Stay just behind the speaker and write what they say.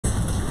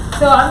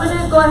So I'm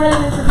going to go ahead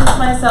and introduce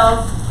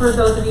myself for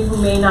those of you who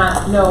may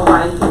not know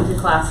why you came to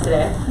class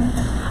today.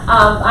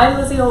 I'm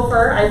Lizy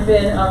Hoeffer. I've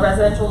been a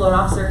residential loan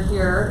officer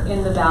here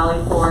in the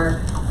Valley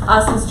for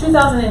since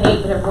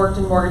 2008, but have worked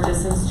in mortgages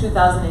since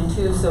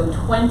 2002, so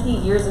 20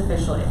 years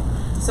officially.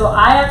 So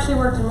I actually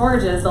worked in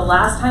mortgages the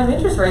last time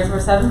interest rates were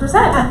 7%.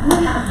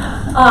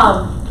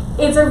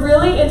 It's a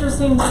really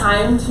interesting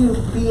time to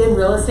be in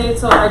real estate.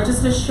 So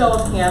just a show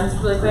of hands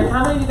really quick.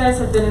 How many of you guys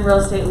have been in real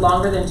estate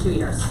longer than 2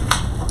 years?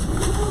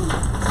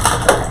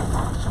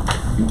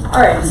 All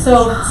right,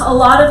 so a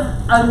lot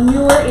of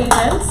newer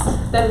agents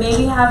that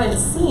maybe haven't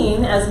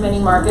seen as many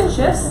market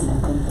shifts,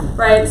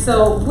 right?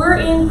 So we're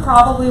in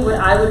probably what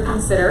I would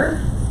consider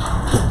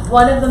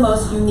one of the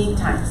most unique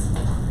times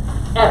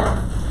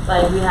ever.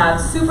 Like we have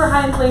super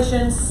high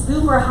inflation,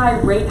 super high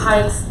rate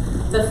hikes,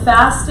 the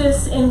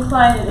fastest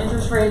incline in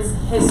interest rates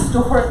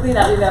historically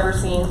that we've ever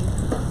seen.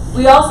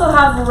 We also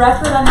have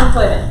record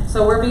unemployment.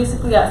 So we're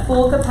basically at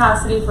full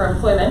capacity for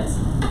employment.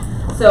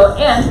 So,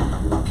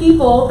 and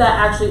people that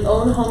actually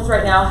own homes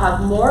right now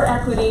have more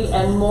equity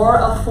and more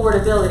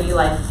affordability,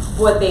 like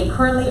what they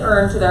currently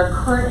earn to their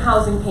current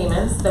housing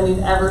payments, than we've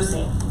ever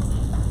seen.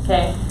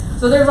 Okay?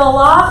 So there's a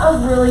lot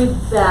of really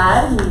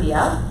bad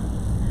media,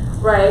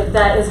 right,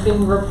 that is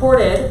being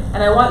reported,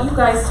 and I want you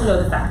guys to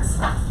know the facts.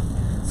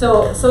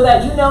 So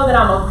that you know that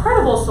I'm a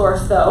credible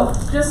source, though,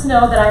 just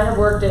know that I have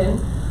worked in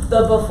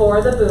the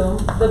before the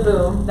boom,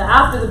 the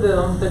after the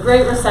boom, the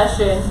Great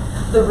Recession,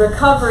 the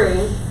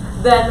recovery,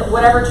 then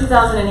whatever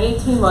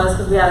 2018 was,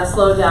 because we had a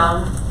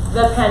slowdown,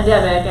 the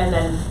pandemic, and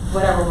then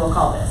whatever we'll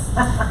call this.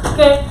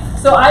 Okay,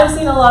 so I've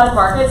seen a lot of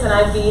markets, and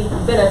I've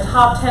been a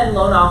top 10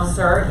 loan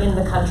officer in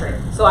the country.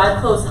 So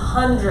I've closed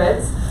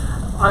hundreds,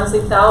 honestly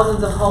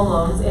thousands of home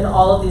loans in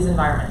all of these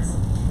environments.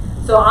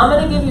 So I'm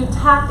going to give you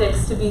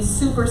tactics to be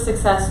super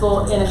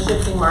successful in a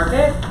shifting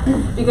market,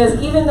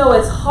 because even though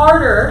it's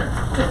harder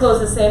to close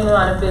the same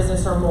amount of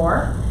business or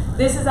more,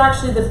 this is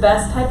actually the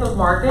best type of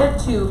market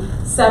to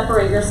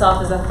separate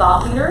yourself as a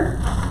thought leader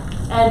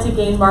and to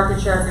gain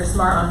market share if you're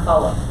smart on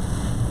follow.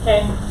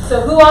 Okay,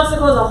 so who wants to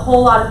close a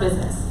whole lot of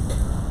business?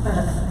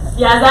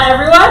 Yeah, is that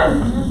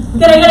everyone?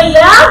 Can I get a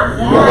yeah?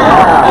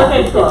 Yeah.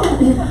 Okay,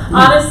 cool.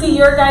 Honestly,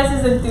 your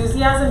guys'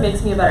 enthusiasm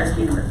makes me a better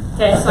speaker.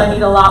 Okay, so I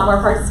need a lot more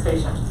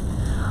participation.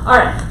 All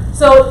right,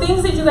 so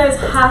things that you guys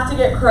have to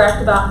get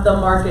correct about the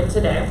market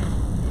today.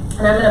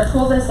 And I'm going to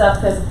pull this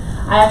up because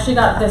I actually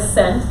got this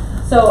sent.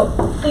 So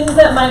things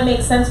that might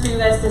make sense for you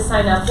guys to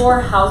sign up for,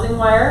 Housing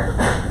Wire.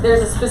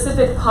 There's a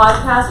specific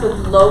podcast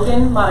with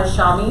Logan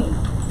Matashami.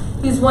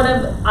 He's one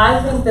of,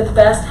 I think, the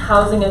best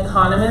housing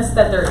economists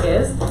that there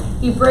is.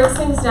 He breaks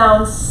things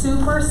down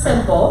super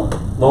simple.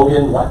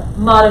 Logan what?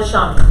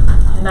 Matashami.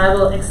 And I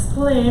will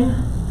explain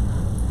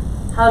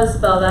how to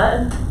spell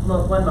that in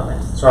one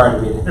moment. Sorry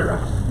to be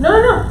interrupted.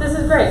 No, this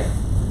is great.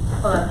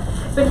 Hold on.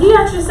 But he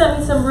actually sent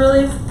me some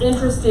really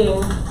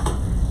interesting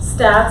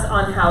stats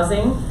on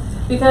housing.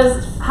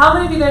 Because how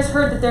many of you guys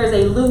heard that there's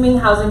a looming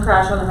housing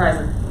crash on the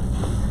horizon?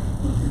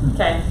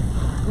 Okay.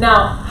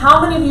 Now,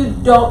 how many of you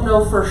don't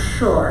know for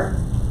sure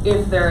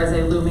if there is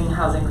a looming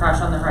housing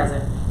crash on the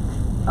horizon?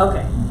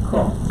 Okay,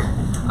 cool.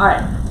 All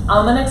right,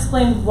 I'm going to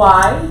explain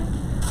why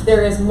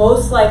there is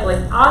most likely,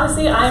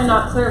 honestly, I am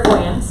not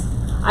clairvoyant.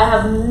 I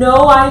have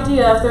no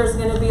idea if there's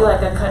going to be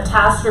like a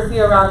catastrophe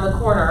around the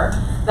corner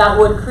that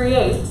would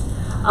create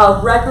a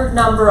record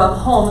number of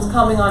homes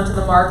coming onto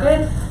the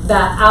market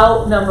that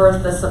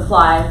outnumbers the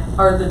supply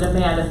or the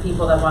demand of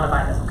people that want to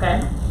buy them,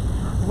 okay?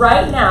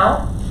 Right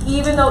now,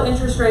 even though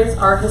interest rates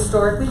are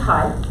historically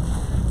high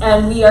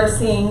and we are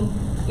seeing,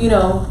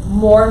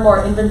 more and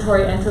more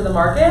inventory enter the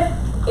market,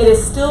 it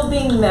is still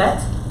being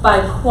met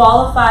by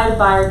qualified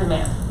buyer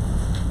demand.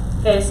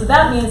 Okay, so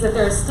that means that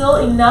there is still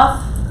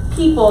enough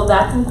people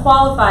that can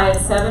qualify at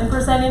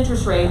 7%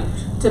 interest rate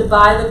to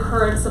buy the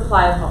current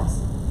supply of homes.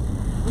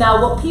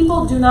 Now, what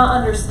people do not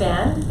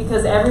understand,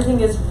 because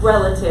everything is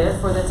relative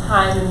for the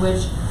time in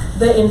which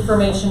the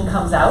information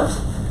comes out,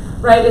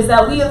 right, is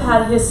that we have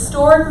had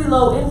historically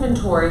low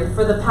inventory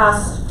for the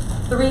past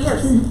 3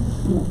 years.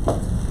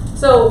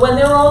 So when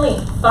there were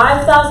only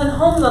 5,000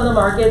 homes on the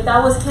market,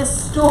 that was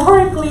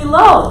historically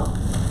low,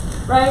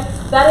 right?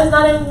 That is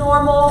not a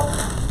normal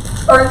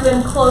or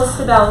even close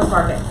to balanced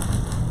market.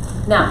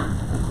 Now,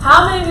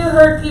 how many of you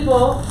heard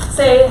people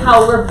say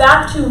how we're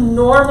back to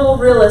normal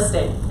real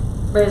estate?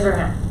 Raise your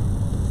hand.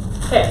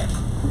 Okay.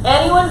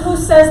 Anyone who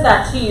says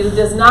that to you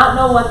does not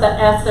know what the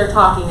F they're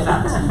talking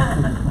about.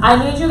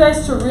 I need you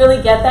guys to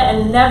really get that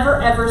and never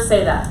ever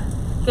say that.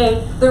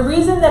 Okay? The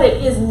reason that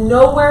it is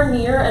nowhere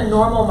near a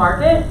normal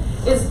market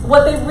is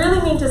what they really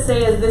mean to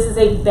say is this is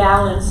a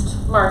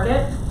balanced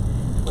market,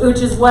 which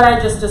is what I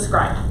just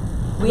described.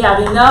 We have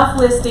enough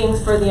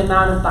listings for the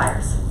amount of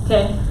buyers.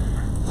 Okay?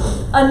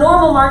 A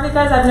normal market,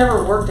 guys, I've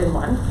never worked in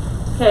one.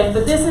 Okay?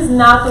 But this is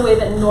not the way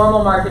that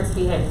normal markets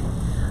behave.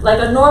 Like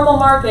a normal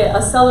market,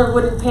 a seller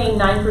wouldn't pay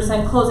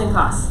 9% closing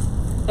costs.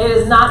 It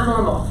is not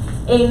normal.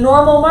 A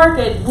normal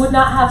market would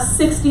not have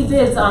 60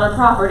 bids on a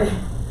property.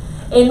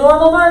 A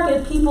normal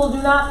market, people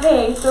do not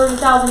pay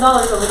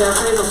 $30,000 over their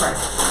appraisal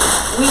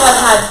price. We have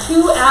had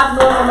 2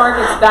 abnormal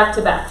markets back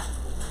to back.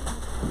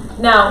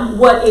 Now,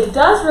 what it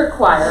does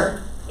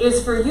require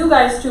is for you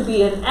guys to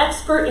be an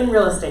expert in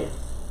real estate.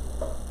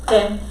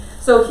 Okay?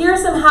 So here are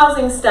some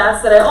housing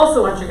stats that I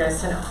also want you guys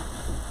to know,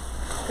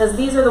 because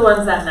these are the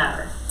ones that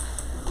matter.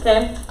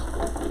 Okay?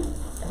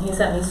 And he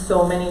sent me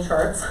so many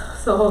charts,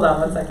 so hold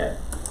on one second.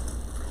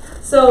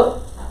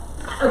 So,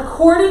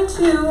 according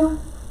to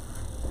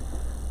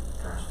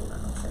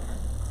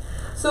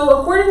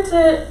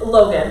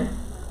Logan,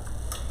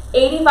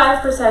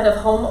 85%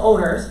 of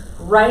homeowners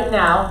right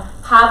now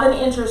have an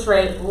interest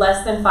rate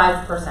less than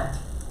 5%.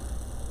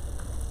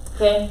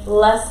 Okay,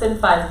 less than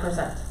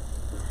 5%.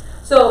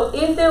 So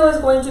if there was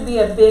going to be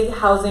a big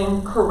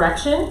housing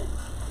correction,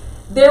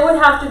 there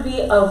would have to be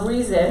a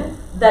reason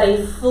that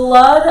a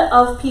flood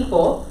of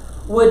people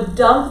would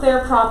dump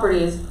their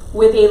properties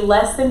with a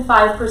less than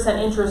 5%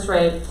 interest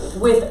rate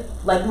with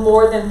like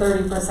more than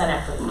 30%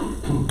 equity.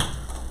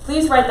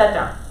 Please write that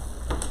down.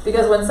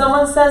 Because when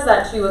someone says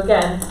that to you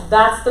again,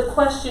 that's the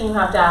question you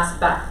have to ask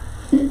back.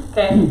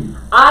 Okay?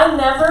 I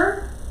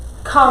never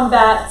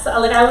combat,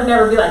 like I would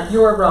never be like,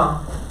 you're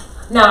wrong.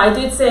 Now, I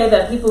did say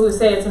that people who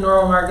say it's a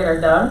normal market are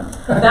dumb.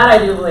 That I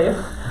do believe.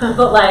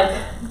 But like,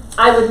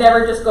 I would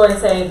never just go and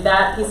say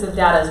that piece of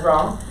data is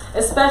wrong,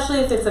 especially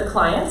if it's a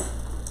client,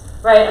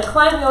 right? A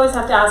client you always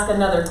have to ask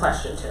another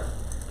question to.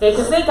 Okay,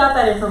 because they got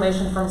that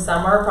information from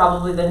somewhere,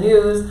 probably the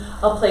news,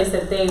 a place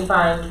that they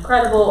find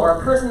credible, or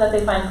a person that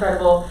they find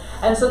credible.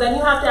 And so then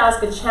you have to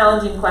ask a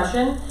challenging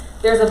question.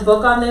 There's a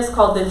book on this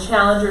called The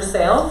Challenger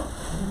Sale,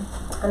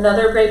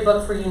 another great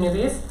book for you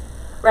newbies,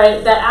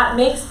 right? That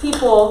makes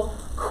people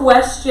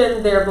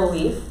question their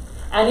belief.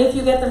 And if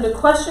you get them to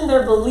question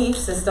their belief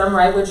system,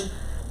 right, which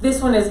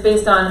this one is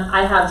based on,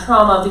 I have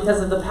trauma because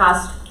of the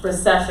past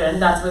recession,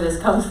 that's where this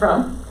comes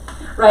from,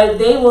 right?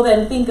 They will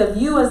then think of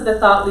you as the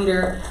thought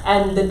leader,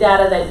 and the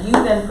data that you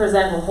then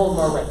present will hold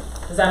more weight.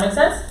 Does that make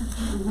sense?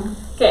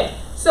 Okay,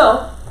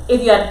 so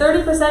if you had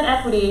 30%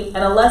 equity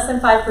and a less than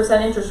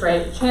 5% interest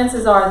rate,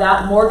 chances are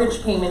that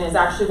mortgage payment is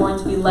actually going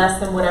to be less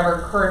than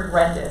whatever current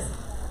rent is.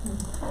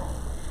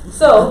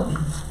 So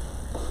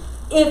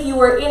if you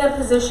were in a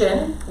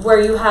position where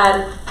you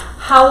had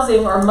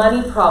housing or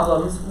money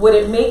problems, would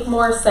it make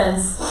more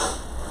sense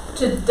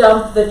to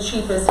dump the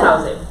cheapest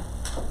housing?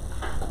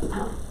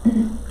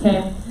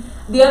 Okay.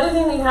 The other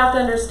thing that you have to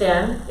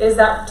understand is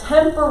that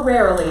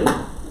temporarily,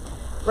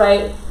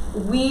 right,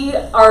 we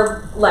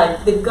are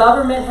like, the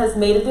government has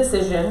made a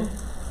decision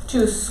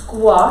to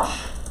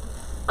squash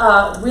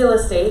real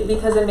estate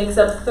because it makes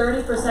up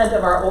 30%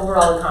 of our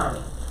overall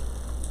economy.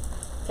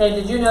 Okay,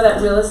 did you know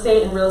that real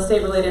estate and real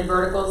estate related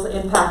verticals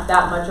impact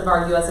that much of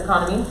our US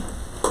economy?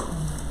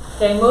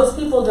 Okay, most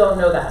people don't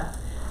know that.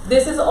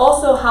 This is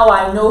also how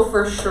I know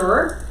for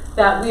sure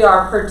that we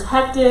are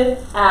protected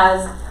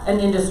as an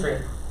industry.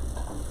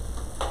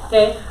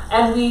 Okay,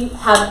 and we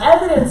have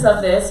evidence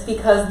of this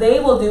because they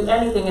will do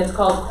anything. It's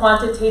called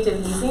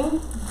quantitative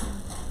easing,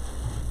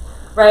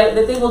 right?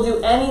 That they will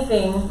do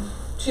anything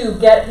to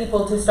get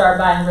people to start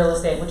buying real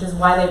estate, which is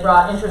why they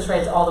brought interest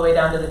rates all the way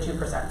down to the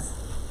 2%.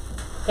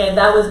 Okay,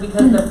 that was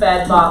because the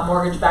Fed bought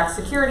mortgage-backed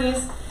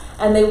securities,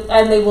 and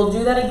they will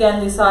do that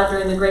again. We saw it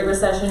during the Great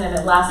Recession, and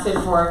it lasted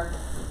for,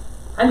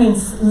 I mean,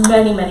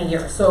 many, many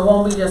years. So it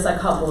won't be just a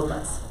couple of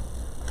months.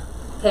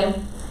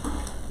 Okay.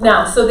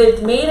 Now, so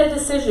they've made a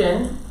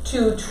decision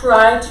to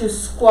try to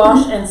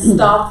squash and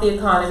stop the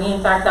economy.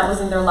 In fact, that was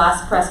in their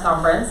last press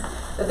conference,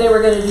 that they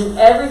were going to do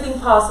everything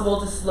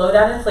possible to slow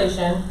down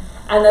inflation,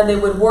 and then they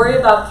would worry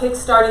about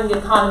kickstarting the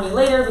economy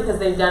later because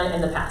they've done it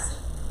in the past.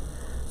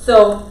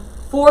 So,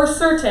 for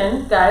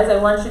certain, guys, I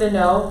want you to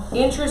know,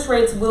 interest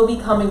rates will be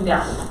coming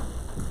down.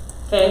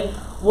 Okay?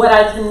 What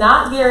I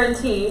cannot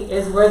guarantee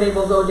is where they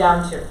will go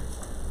down to.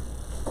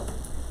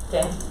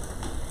 Okay?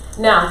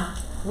 Now,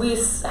 we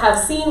have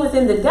seen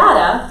within the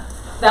data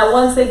that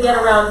once they get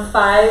around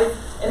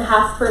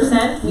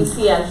 5.5%, we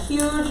see a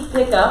huge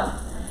pickup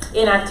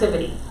in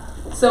activity.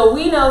 So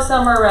we know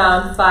somewhere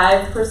around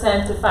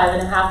 5% to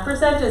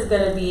 5.5% is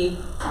going to be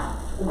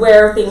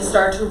where things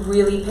start to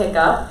really pick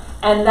up.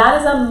 And that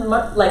is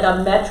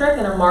a metric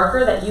and a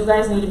marker that you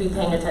guys need to be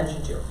paying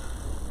attention to.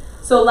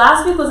 So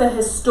last week was a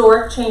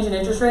historic change in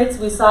interest rates.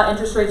 We saw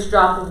interest rates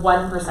drop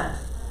 1%.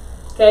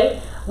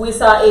 Okay? We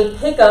saw a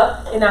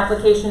pickup in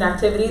application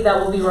activity that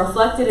will be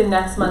reflected in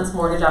next month's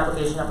mortgage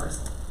application numbers.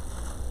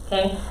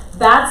 Okay?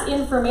 That's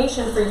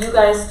information for you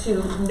guys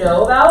to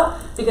know about,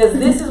 because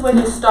this is when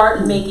you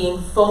start making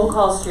phone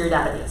calls to your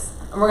database.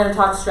 And we're going to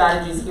talk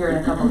strategies here in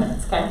a couple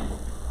minutes, okay?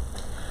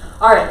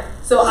 All right,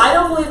 so I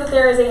don't believe that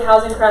there is a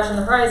housing crash on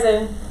the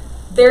horizon.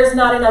 There's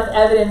not enough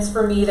evidence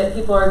for me that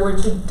people are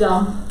going to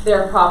dump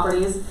their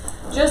properties.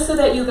 Just so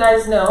that you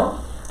guys know,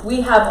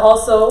 we have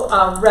also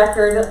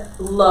record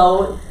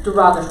low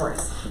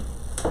derogatories.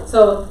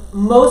 So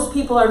most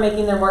people are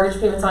making their mortgage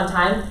payments on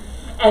time.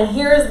 And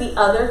here is the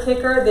other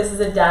kicker. This is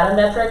a data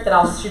metric that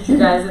I'll shoot you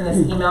guys in this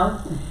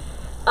email.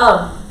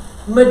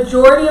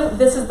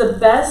 This is the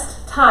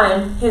best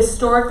time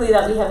historically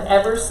that we have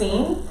ever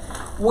seen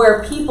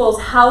where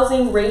people's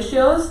housing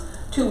ratios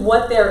to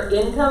what their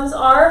incomes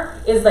are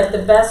is like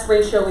the best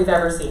ratio we've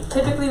ever seen.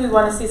 Typically we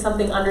want to see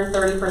something under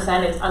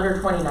 30%, it's under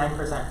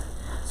 29%.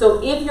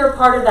 So if you're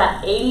part of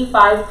that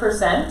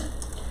 85%,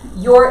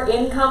 your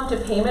income to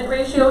payment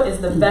ratio is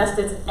the best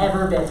it's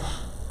ever been.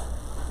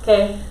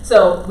 Okay,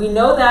 so we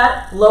know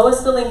that,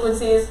 lowest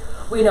delinquencies,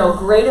 we know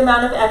great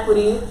amount of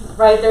equity,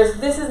 right?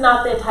 This is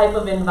not the type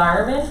of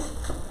environment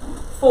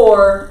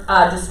for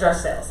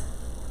distress sales,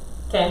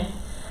 okay?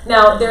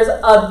 Now, there's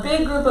a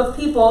big group of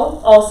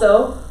people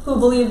also who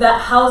believe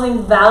that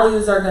housing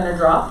values are going to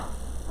drop,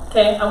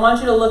 okay? I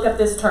want you to look at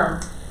this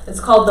term. It's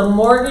called the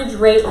mortgage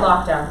rate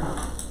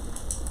lockdown.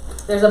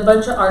 There's a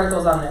bunch of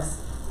articles on this.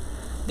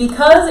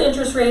 Because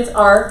interest rates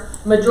are,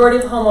 majority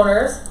of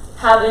homeowners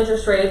have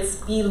interest rates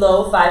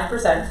below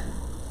 5%.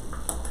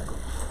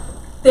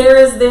 There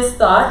is this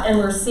thought, and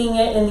we're seeing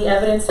it in the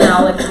evidence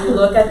now, like if you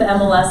look at the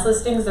MLS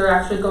listings, they're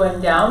actually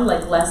going down,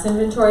 like less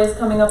inventory is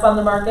coming up on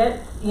the market,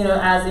 you know,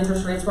 as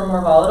interest rates were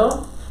more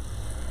volatile.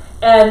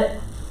 And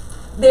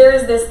there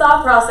is this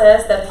thought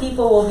process that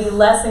people will be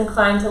less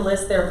inclined to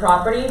list their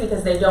property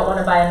because they don't want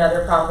to buy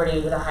another property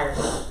with a higher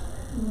rate.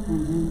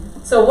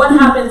 So what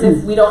happens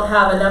if we don't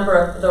have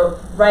the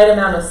right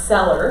amount of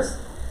sellers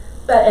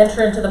that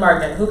enter into the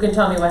market? Who can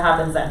tell me what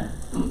happens then?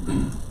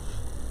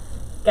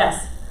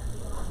 Guess.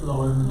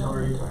 Low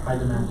inventory, high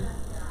demand.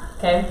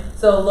 Okay,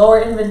 so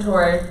lower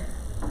inventory,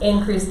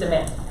 increased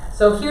demand.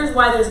 So here's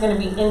why there's going to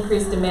be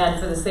increased demand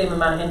for the same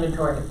amount of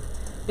inventory.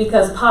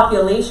 Because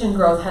population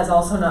growth has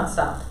also not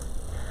stopped.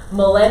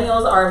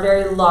 Millennials are a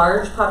very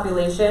large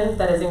population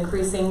that is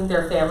increasing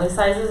their family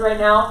sizes right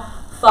now,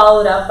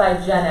 followed up by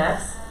Gen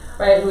X,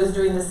 right, who is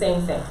doing the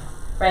same thing,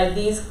 right?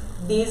 These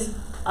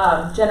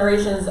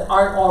generations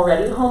aren't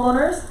already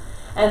homeowners,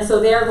 and so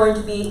they are going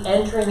to be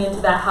entering into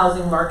that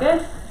housing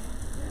market,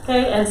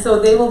 okay? And so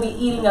they will be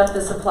eating up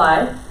the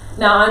supply.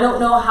 Now, I don't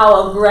know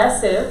how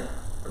aggressive,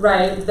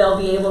 right, they'll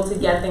be able to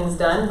get things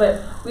done,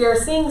 but we are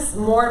seeing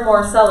more and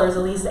more sellers,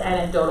 at least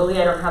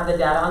anecdotally, I don't have the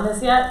data on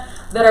this yet,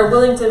 that are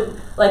willing to,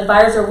 like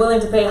buyers are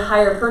willing to pay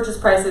higher purchase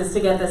prices to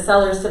get the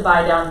sellers to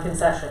buy down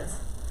concessions.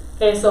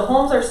 Okay, so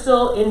homes are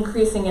still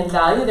increasing in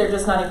value, they're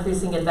just not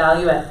increasing in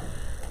value at,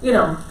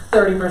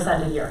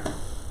 30% a year.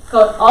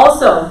 So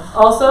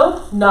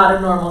also not a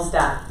normal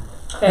stat,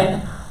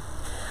 okay?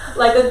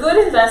 Like a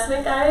good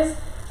investment, guys,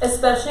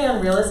 especially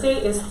on real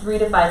estate, is 3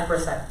 to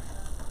 5%,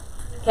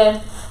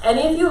 okay? And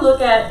if you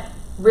look at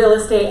real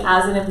estate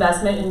as an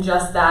investment in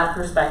just that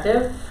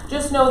perspective,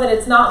 just know that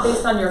it's not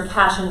based on your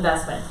cash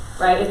investment,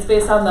 right? It's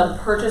based on the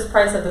purchase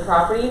price of the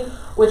property,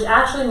 which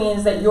actually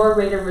means that your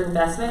rate of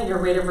investment, your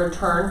rate of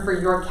return for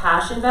your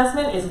cash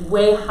investment is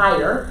way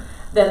higher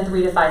than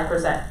 3 to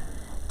 5%.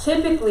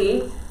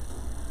 Typically,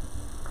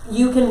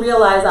 you can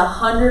realize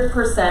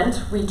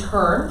 100%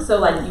 return, so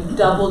like you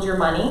doubled your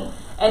money,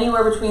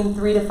 anywhere between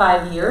 3 to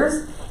 5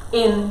 years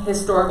in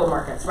historical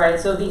markets, right?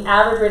 So the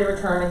average rate of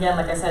return, again,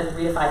 like I said,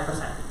 3 to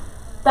 5%.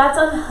 That's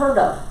unheard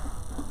of,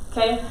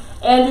 okay?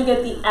 And you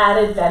get the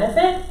added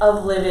benefit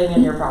of living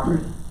in your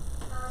property,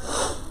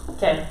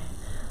 okay?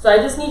 So I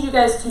just need you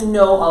guys to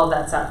know all of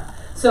that stuff.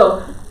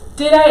 So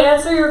did I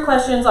answer your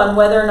questions on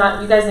whether or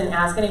not, you guys didn't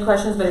ask any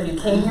questions, but if you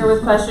came here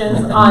with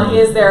questions on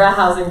is there a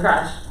housing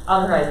crash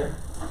on the horizon?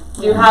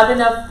 Do you have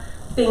enough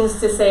things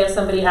to say if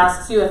somebody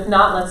asks you? If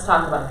not, let's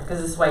talk about it,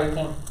 because this is why you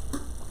came.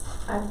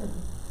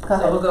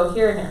 So we'll go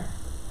here and here.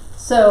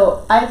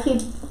 So I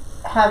keep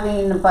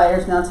having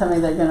buyers now tell me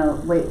they're going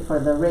to wait for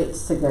the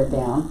rates to go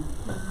down.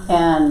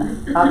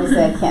 And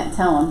obviously I can't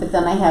tell them, but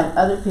then I have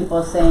other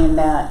people saying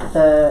that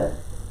the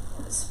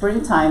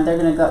springtime they're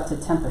going to go up to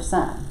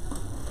 10%.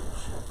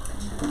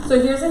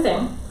 So here's the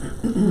thing.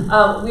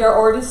 We are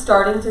already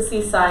starting to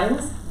see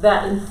signs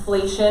that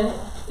inflation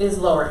is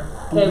lowering.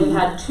 Okay, we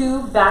had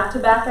 2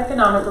 back-to-back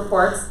economic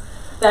reports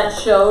that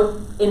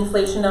showed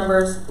inflation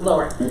numbers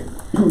lowering.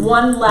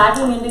 One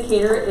lagging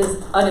indicator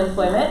is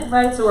unemployment,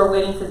 right? So we're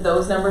waiting for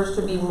those numbers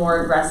to be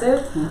more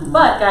aggressive.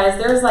 But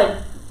guys, there's like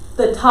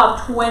the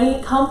top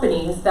 20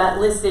 companies that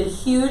listed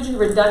huge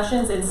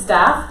reductions in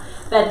staff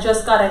that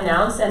just got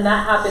announced, and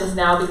that happens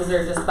now because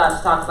they're just about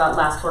to talk about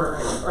last quarter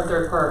earnings or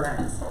third quarter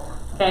earnings.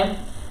 Okay,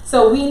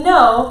 so we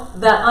know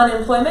that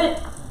unemployment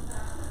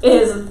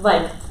is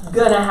like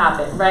gonna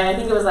happen, right? I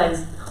think it was like,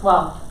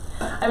 well,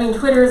 I mean,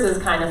 Twitter's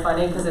is kind of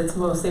funny because it's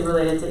mostly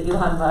related to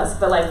Elon Musk,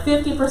 but like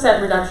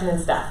 50% reduction in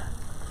staff.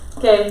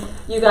 Okay,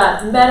 you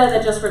got Meta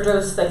that just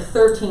reduced like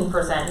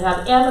 13%. You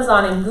have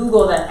Amazon and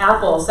Google that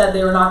Apple said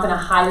they were not going to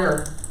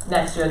hire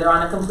next year. They're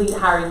on a complete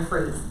hiring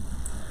freeze,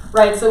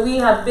 right? So we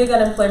have big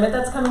unemployment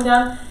that's coming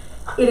down.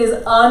 It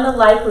is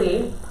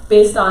unlikely,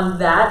 based on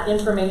that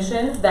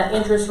information, that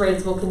interest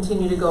rates will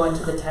continue to go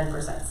into the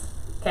 10%.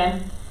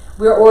 Okay,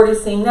 we're already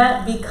seeing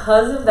that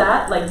because of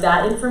that, like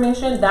that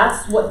information.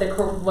 That's what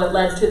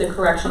led to the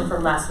correction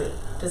from last week.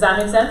 Does that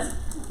make sense?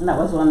 And that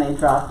was when they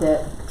dropped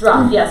it.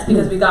 Dropped, yes,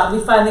 because we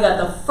finally got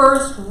the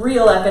first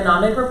real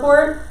economic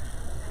report.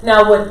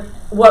 Now,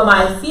 what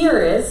my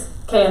fear is,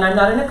 okay, and I'm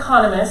not an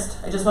economist,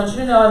 I just want you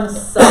to know I'm a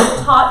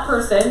self-taught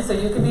person, so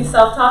you can be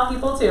self-taught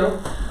people too,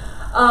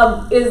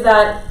 is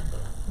that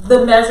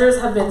the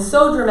measures have been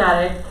so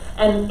dramatic,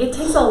 and it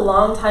takes a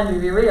long time to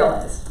be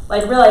realized.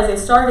 Like, realize they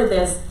started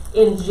this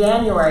in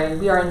January,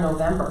 we are in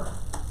November.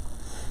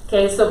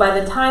 Okay, so by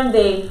the time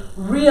they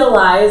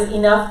realize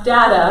enough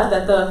data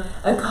that the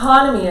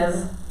economy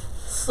is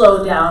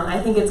slowed down, I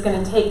think it's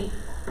going to take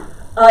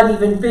an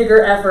even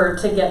bigger effort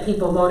to get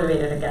people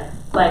motivated again.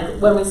 Like,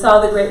 when we saw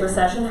the Great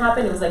Recession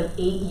happen, it was like 8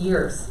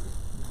 years.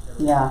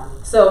 Yeah.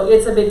 So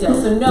it's a big deal.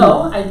 So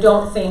no, I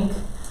don't think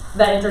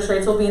that interest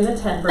rates will be in the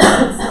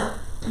 10%.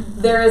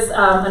 There is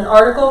an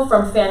article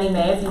from Fannie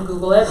Mae, if you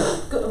Google it,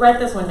 write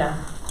this one down,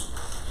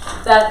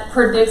 that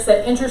predicts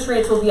that interest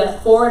rates will be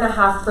at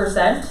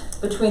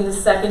 4.5% between the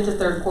second to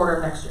third quarter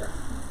of next year.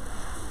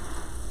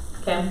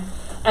 Okay?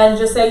 And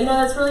just say,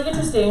 that's really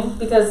interesting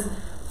because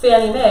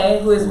Fannie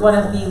Mae, who is one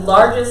of the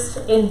largest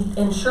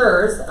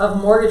insurers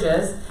of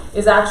mortgages,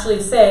 is actually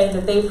saying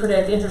that they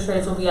predict interest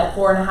rates will be at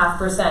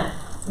 4.5%.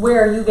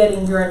 Where are you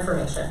getting your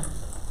information?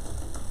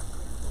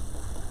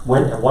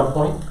 When? At what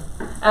point?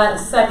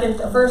 At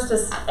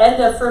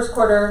end of first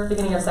quarter,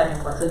 beginning of second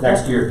quarter.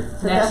 Next year.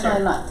 So Next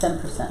definitely year. not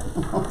 10%.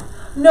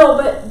 No,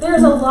 but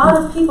there's a lot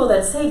of people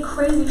that say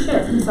crazy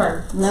shit. I'm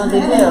sorry. No,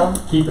 they do.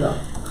 Keep it up.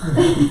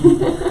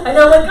 I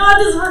know, like, God,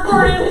 this is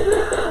recorded.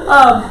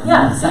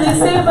 Yeah, so they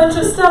say a bunch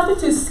of stuff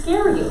to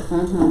scare you.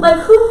 Mm-hmm.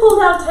 Like, who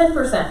pulled out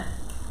 10%?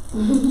 Do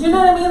you know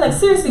what I mean? Like,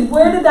 seriously,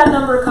 where did that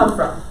number come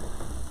from?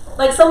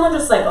 Like, someone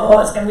just like, oh,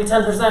 it's going to be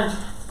 10%.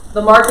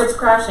 The market's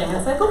crashing. And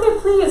it's like, okay,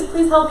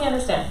 please help me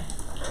understand.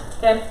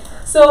 Okay?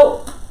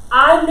 So,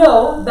 I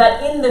know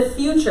that in the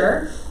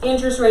future,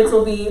 interest rates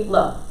will be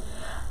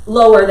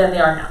lower than they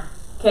are now.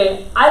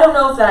 Okay? I don't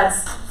know if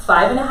that's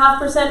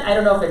 5.5%. I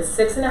don't know if it's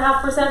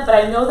 6.5%, but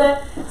I know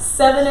that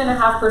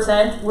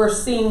 7.5%, we're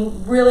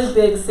seeing really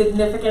big,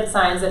 significant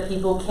signs that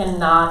people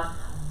cannot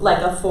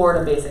afford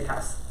a basic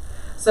house.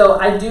 So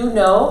I do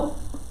know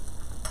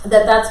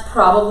that that's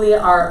probably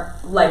our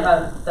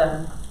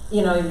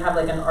you have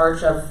an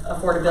arch of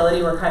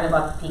affordability. We're kind of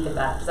at the peak of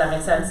that. Does that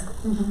make sense?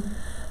 Mm-hmm.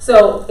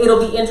 So it'll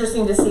be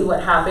interesting to see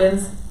what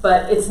happens,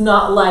 but it's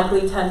not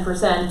likely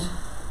 10%.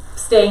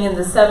 Staying in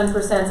the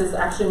 7% is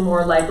actually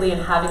more likely,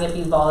 and having it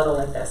be volatile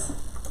like this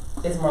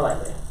is more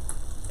likely.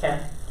 Okay?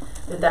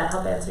 Did that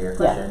help answer your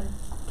question?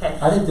 Yeah. Okay.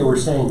 I think they were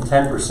saying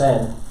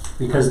 10%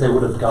 because they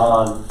would have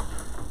gone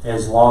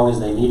as long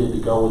as they needed to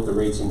go with the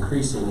rates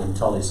increasing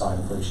until they saw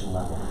inflation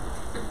level.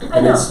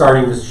 And it's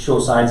starting to show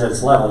signs that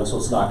it's leveling, so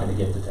it's not going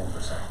to get to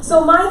 10%.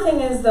 So my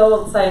thing is,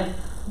 though, it's like,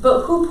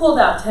 but who pulled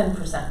out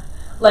 10%?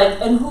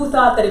 And who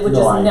thought that it would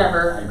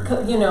never,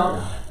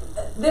 Yeah.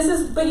 This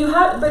is, but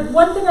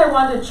one thing I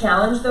want to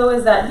challenge, though,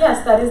 is that,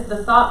 yes, that is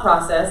the thought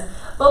process,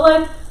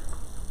 but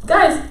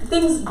guys,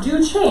 things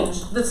do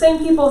change. The same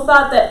people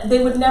thought that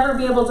they would never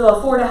be able to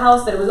afford a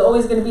house, that it was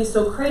always going to be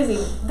so crazy.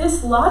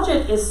 This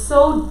logic is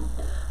so,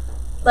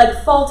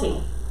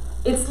 faulty.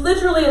 It's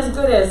literally as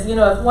good as,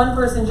 if one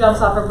person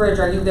jumps off a bridge,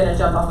 are you going to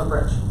jump off a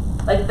bridge?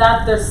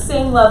 There's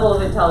same level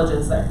of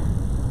intelligence there.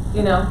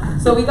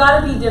 So we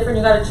got to be different.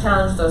 You got to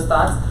challenge those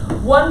thoughts.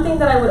 One thing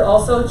that I would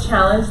also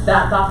challenge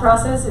that thought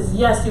process is,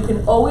 yes, you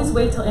can always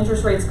wait till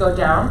interest rates go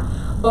down,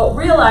 but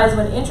realize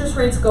when interest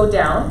rates go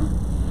down,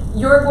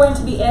 you're going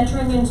to be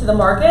entering into the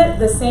market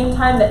the same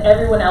time that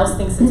everyone else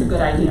thinks it's a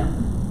good idea.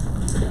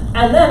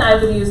 And then I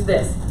would use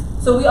this.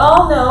 So we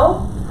all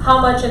know how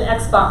much an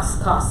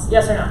Xbox costs,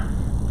 yes or no?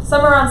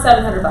 Somewhere around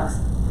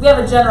 $700. We have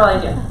a general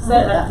idea.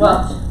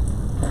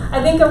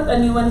 I think a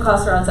new one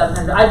costs around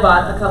 $700. I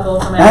bought a couple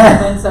for my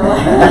husband, so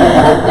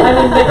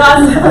they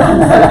cost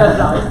around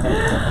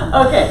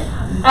 $700. Okay,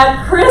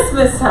 at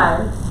Christmas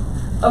time,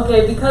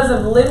 because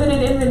of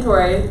limited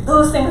inventory,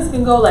 those things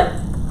can go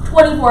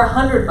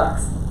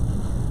 $2,400.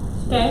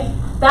 Okay,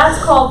 that's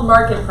called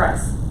market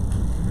price.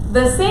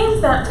 The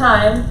same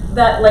time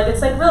that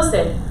it's like real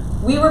estate.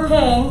 We were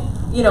paying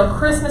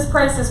Christmas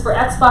prices for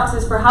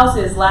Xboxes for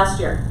houses last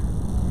year.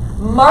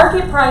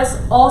 Market price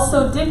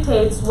also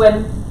dictates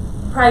when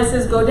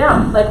prices go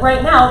down.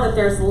 Right now that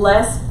there's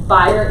less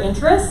buyer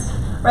interest,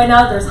 right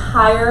now that there's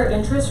higher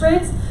interest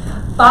rates,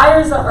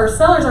 buyers or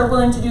sellers are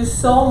willing to do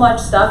so much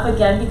stuff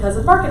again because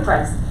of market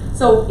price.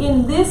 So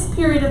in this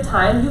period of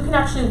time, you can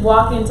actually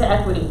walk into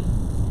equity.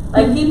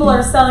 People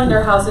are selling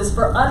their houses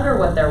for under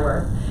what they're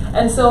worth.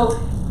 And so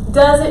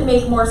does it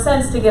make more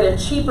sense to get a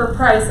cheaper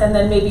price and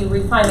then maybe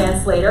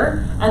refinance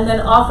later and then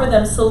offer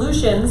them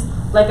solutions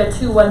like a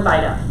 2-1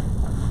 buy down?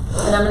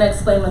 And I'm going to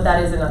explain what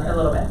that is in a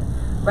little bit.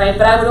 Right?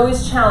 But I would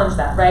always challenge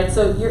that, right?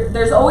 So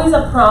there's always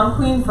a prom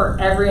queen for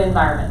every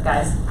environment,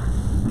 guys.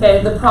 Okay,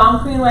 the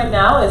prom queen right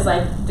now is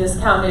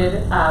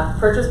discounted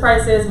purchase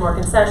prices, more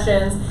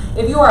concessions.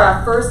 If you are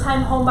a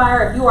first-time home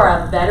buyer, if you are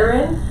a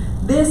veteran,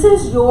 this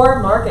is your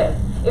market.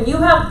 If you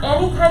have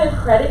any kind of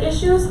credit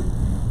issues,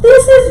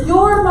 this is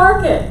your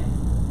market.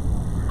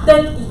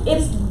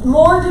 It's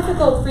more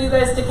difficult for you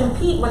guys to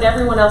compete when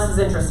everyone else is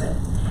interested.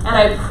 And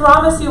I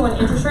promise you, when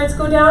interest rates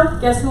go down,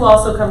 guess who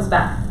also comes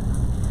back?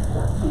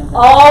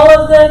 all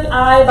of the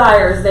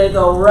iBuyers, they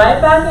go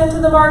right back into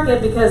the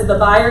market because the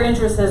buyer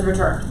interest has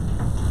returned.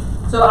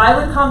 So I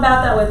would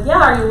combat that with, yeah,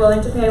 are you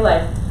willing to pay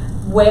like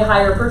way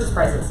higher purchase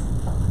prices?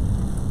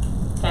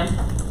 Okay.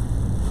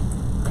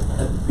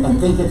 I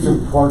think it's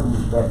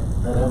important that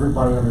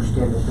everybody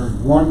understands that there's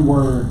one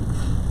word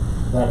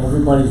that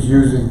everybody's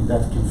using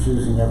that's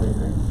confusing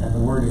everything, and the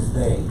word is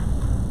they.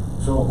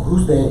 So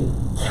who's they?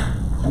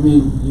 I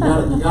mean, you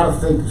gotta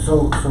think.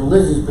 So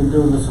Lizy's been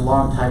doing this a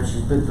long time.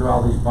 She's been through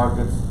all these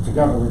markets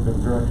together. We've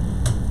been through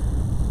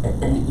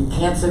it, and you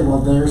can't say, well,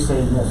 they're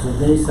saying this or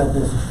they said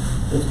this.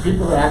 It's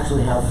people that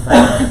actually have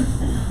facts,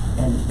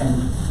 and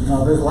you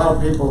know, there's a lot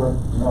of people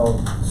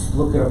that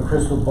look at a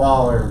crystal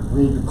ball or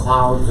read the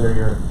clouds or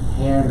your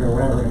hand or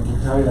whatever, and can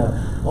tell you that,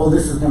 oh,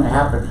 this is going to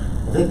happen.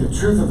 I think the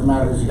truth of the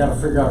matter is you got to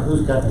figure out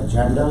who's got an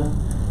agenda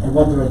and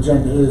what their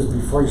agenda is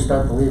before you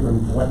start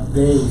believing what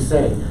they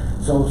say.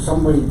 So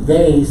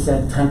they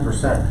said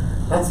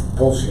 10%. That's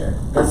bullshit.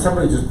 That's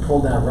somebody just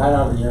pulled that right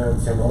out of the air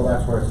and said, oh,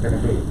 that's where it's going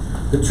to be.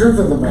 The truth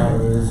of the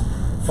matter is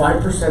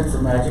 5% is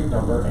the magic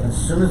number, and as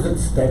soon as it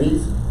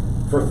steadies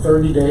for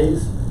 30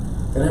 days,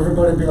 then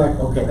everybody will be like,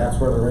 okay, that's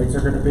where the rates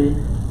are going to be,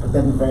 but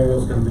then the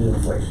variable is going to be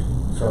inflation.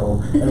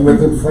 So, and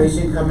with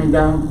inflation coming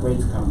down,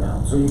 rates come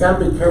down. So you got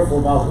to be careful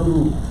about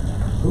who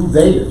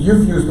they is.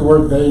 You've used the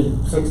word they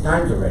 6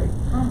 times already,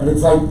 and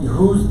it's like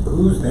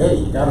who's they?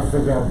 You got to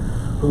figure out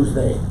who's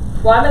they.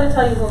 Well, I'm going to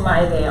tell you who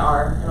my they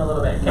are in a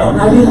little bit. Okay?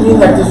 I didn't mean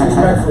that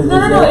disrespectfully.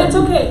 No, it's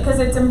okay because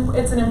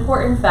it's an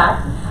important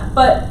fact.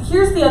 But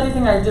here's the other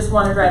thing I just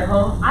want to drive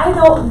home. I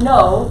don't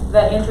know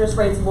that interest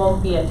rates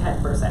won't be at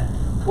 10%.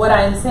 What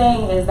I'm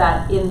saying is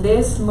that in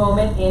this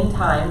moment in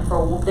time,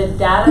 for the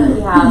data that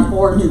we have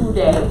for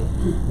today,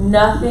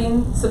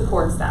 nothing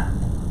supports that.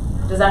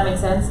 Does that make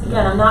sense?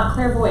 Again, I'm not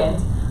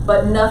clairvoyant,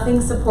 but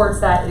nothing supports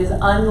that. It is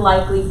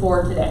unlikely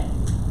for today.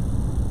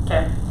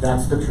 Okay.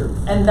 That's the truth.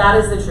 And that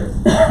is the truth.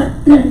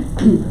 Okay.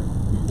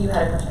 You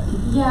had a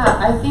question. Yeah,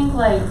 I think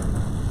like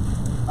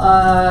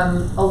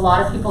a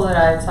lot of people that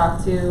I've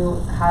talked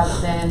to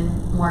have been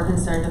more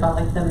concerned about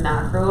like the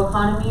macro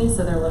economy.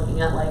 So they're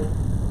looking at like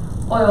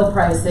oil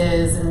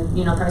prices and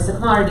price of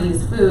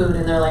commodities, food,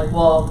 and they're like,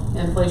 well,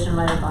 inflation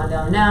might have gone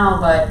down now,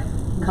 but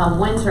come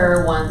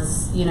winter,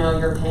 once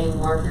you're paying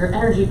more for your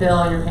energy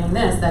bill, you're paying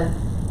this, then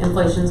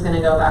inflation's going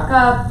to go back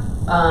up,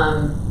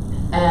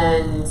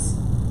 and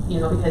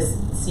because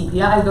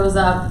CPI goes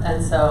up,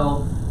 and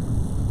so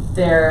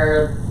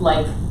they're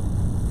like,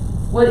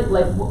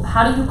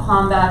 how do you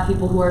combat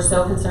people who are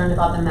so concerned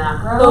about the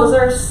macro? Those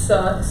are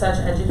such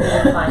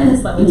educated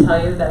clients. Let me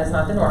tell you, that is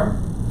not the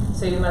norm.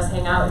 So you must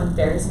hang out in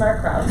very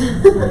smart crowds.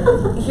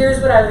 Here's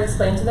what I would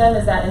explain to them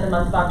is that in the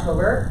month of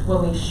October,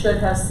 when we should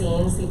have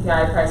seen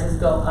CPI prices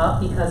go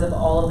up because of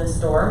all of the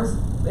storms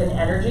in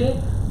energy,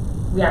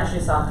 we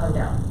actually saw it come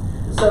down.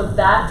 So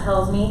that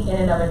tells me in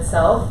and of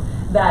itself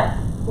that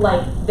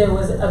there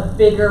was a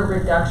bigger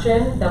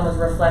reduction than was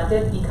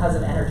reflected because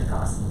of energy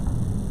costs.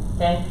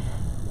 Okay?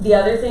 The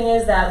other thing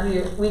is that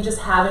we just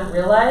haven't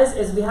realized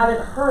is we haven't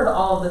heard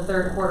all of the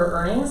third quarter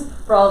earnings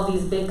for all of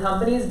these big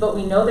companies, but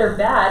we know they're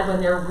bad when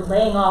they're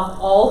laying off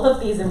all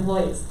of these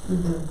employees.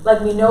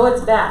 Mm-hmm. We know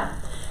it's bad.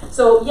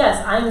 So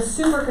yes, I'm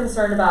super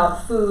concerned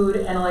about food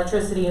and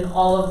electricity and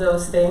all of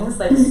those things.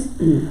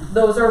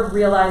 Those are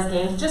realized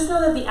gains. Just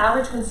know that the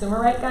average consumer,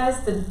 right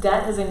guys, the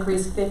debt has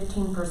increased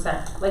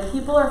 15%.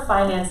 People are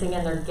financing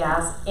in their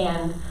gas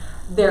and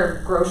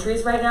their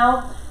groceries right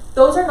now.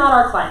 Those are not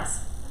our clients.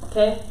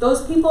 Okay,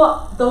 those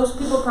people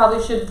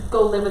probably should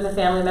go live with a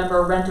family member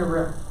or rent a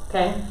room.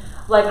 Okay,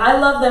 I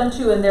love them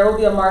too, and there will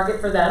be a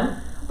market for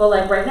them.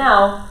 But right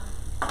now,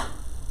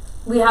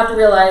 we have to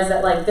realize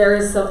that there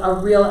is a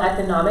real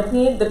economic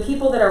need. The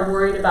people that are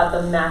worried about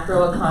the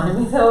macro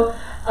economy, though,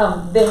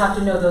 they have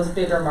to know those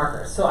bigger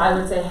markers. So I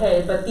would say,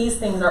 hey, but these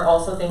things are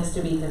also things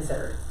to be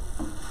considered.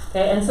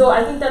 Okay, and so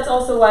I think that's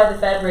also why the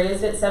Fed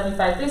raised it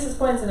 75 basis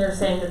points, and they're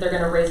saying that they're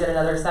going to raise it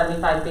another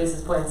 75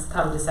 basis points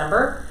come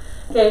December.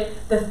 Okay,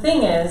 the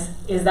thing is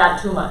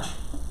that too much?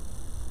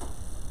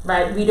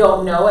 Right? We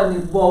don't know, and we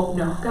won't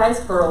know,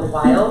 guys, for a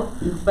while.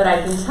 But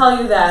I can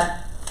tell you that,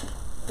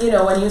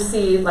 when you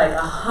see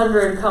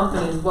 100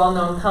 companies,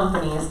 well-known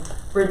companies,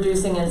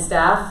 reducing in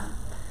staff,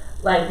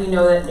 we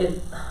know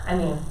that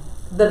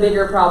the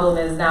bigger problem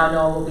is now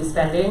no one will be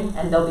spending,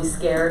 and they'll be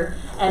scared.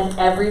 And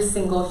every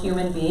single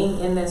human being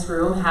in this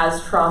room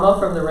has trauma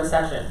from the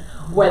recession.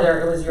 Whether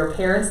it was your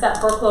parents that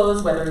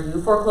foreclosed, whether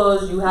you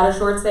foreclosed, you had a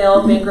short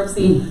sale,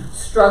 bankruptcy,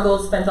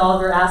 struggled, spent all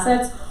of your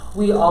assets,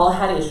 we all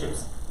had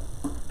issues.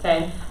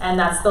 Okay? And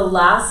that's the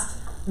last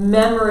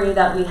memory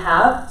that we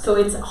have. So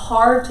it's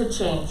hard to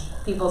change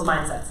people's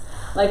mindsets.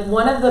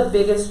 One of the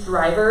biggest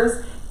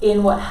drivers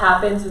in what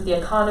happens with the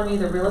economy,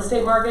 the real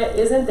estate market,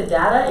 isn't the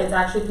data, it's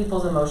actually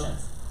people's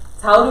emotions.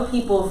 It's how do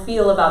people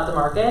feel about the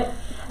market?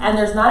 And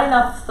there's not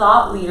enough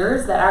thought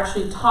leaders that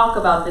actually talk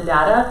about the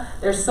data.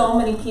 There's so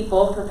many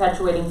people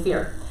perpetuating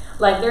fear.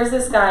 There's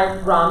this guy,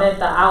 Ramit,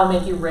 the I'll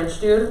make you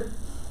rich dude,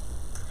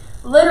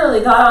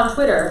 literally got on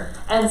Twitter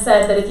and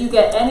said that if you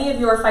get any of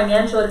your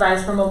financial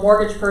advice from a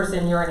mortgage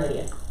person, you're an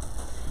idiot.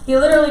 He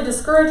literally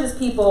discourages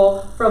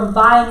people from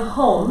buying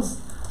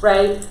homes,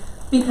 right?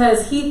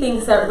 Because he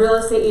thinks that real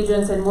estate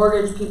agents and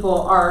mortgage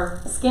people are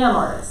scam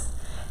artists.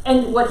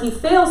 And what he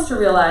fails to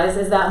realize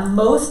is that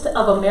most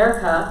of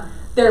America,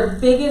 their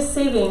biggest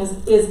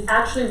savings is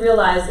actually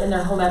realized in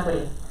their home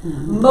equity.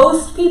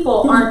 Most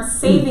people aren't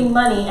saving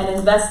money and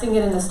investing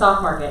it in the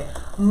stock market.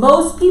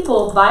 Most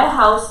people buy a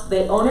house,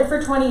 they own it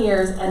for 20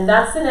 years, and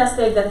that's the nest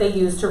egg that they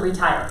use to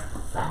retire.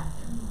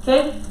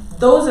 Okay?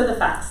 Those are the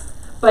facts.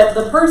 But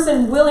the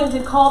person willing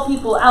to call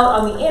people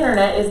out on the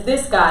internet is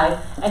this guy,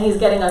 and he's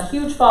getting a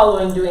huge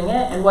following doing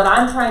it. And what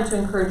I'm trying to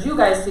encourage you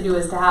guys to do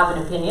is to have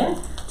an opinion,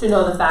 to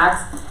know the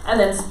facts, and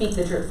then speak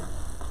the truth.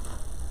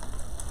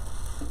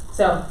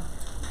 So,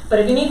 but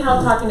if you need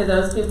help talking to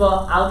those people,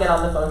 I'll get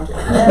on the phone too.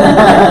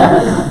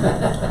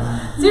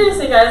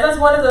 Seriously, guys, that's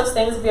one of those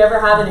things. If you ever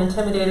have an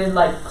intimidated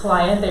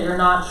client that you're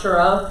not sure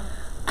of,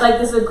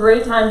 this is a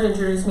great time to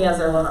introduce me as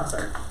their loan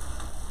officer.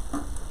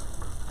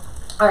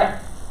 All right.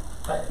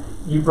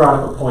 You brought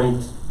up a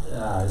point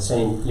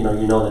saying, you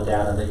know the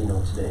data that you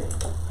know today.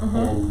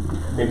 And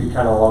maybe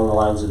kind of along the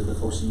lines of the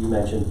folks that you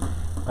mentioned,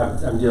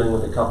 I'm dealing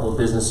with a couple of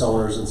business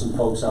owners and some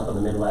folks up in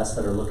the Midwest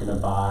that are looking to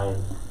buy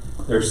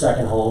their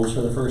second homes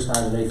for the first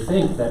time, and they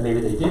think that maybe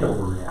they did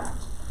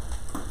overreact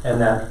and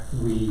that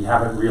we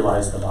haven't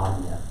realized the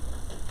bottom yet.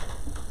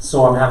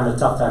 So I'm having a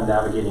tough time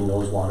navigating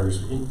those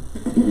waters. If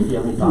you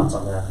have any thoughts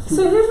on that.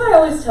 So here's what I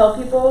always tell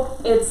people.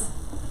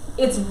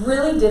 It's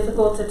really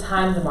difficult to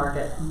time the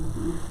market.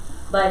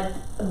 Like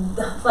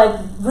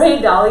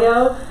Ray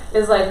Dalio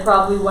is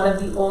probably one of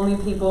the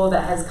only people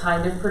that has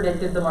kind of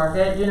predicted the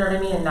market, you know what I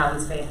mean? And now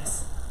he's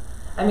famous.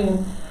 I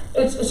mean,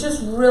 it's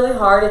just really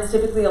hard. It's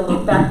typically a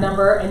look back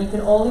number, and you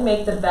can only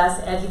make the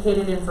best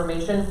educated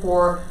information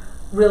for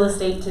real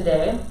estate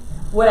today.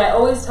 What I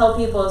always tell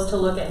people is to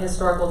look at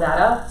historical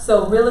data.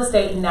 So real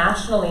estate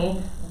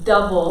nationally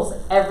doubles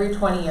every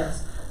 20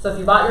 years. So if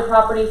you bought your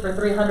property for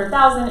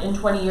 $300,000, in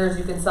 20 years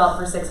you can sell it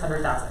for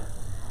 $600,000.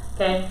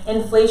 Okay,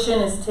 inflation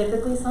is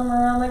typically somewhere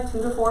around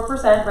 2 to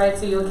 4%, right?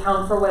 So you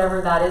account for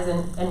whatever that is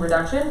in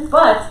reduction,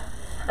 but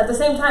at the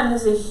same time,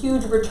 there's a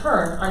huge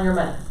return on your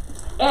money,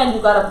 and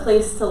you got a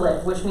place to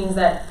live, which means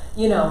that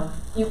you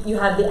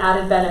have the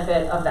added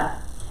benefit of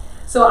that.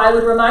 So I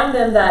would remind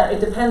them that it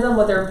depends on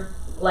what they're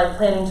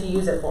planning to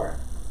use it for.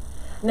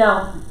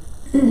 Now,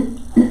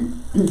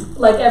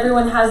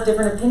 everyone has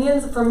different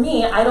opinions. For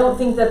me, I don't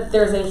think that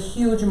there's a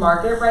huge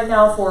market right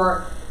now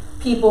for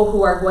people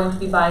who are going to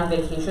be buying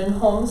vacation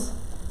homes,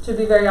 to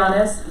be very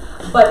honest.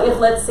 But if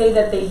let's say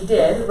that they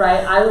did,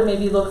 right, I would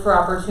maybe look for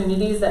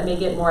opportunities that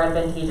make it more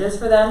advantageous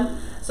for them.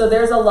 So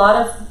there's a lot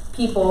of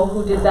people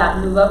who did that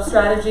move up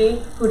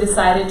strategy who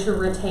decided to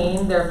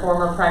retain their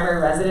former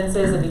primary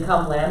residences and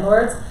become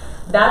landlords.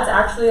 That's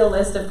actually a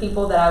list of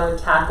people that I would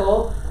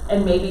tackle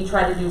and maybe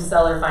try to do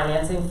seller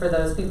financing for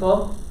those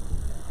people.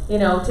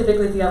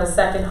 Typically if you have a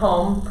second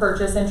home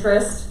purchase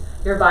interest,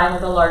 you're buying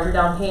with a larger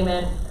down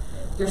payment,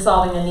 you're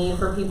solving a need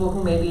for people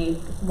who maybe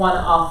want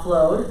to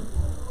offload,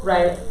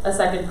 right, a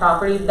second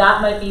property.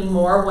 That might be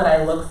more what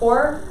I look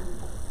for,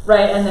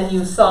 right? And then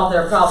you solve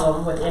their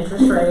problem with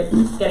interest rate,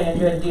 getting a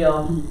good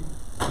deal.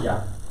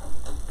 Yeah.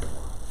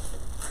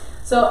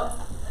 So,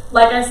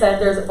 like I said,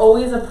 there's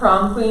always a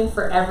prom queen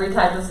for every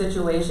type of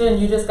situation.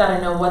 You just got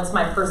to know what's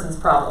my person's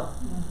problem.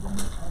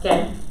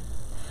 Okay?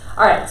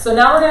 All right, so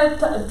now we're going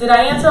to, did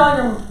I answer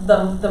all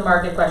the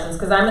market questions?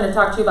 Because I'm going to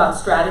talk to you about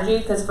strategy,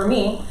 because for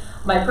me,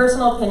 my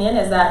personal opinion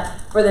is that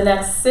for the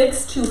next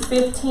 6 to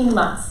 15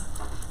 months,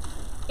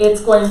 it's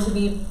going to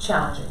be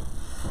challenging.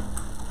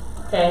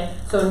 Okay,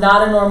 so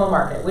not a normal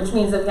market, which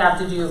means that we have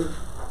to do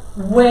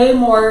way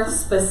more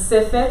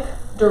specific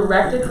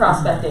directed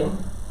prospecting.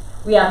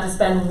 We have to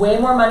spend way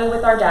more money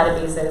with our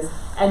databases,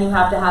 and you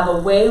have to have a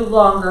way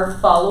longer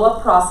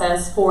follow-up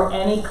process for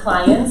any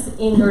clients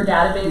in your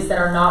database that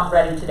are not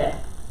ready today.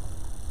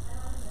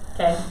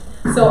 Okay.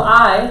 So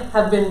I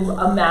have been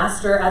a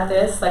master at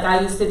this.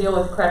 I used to deal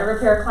with credit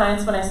repair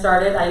clients when I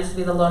started. I used to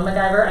be the loan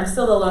MacGyver. I'm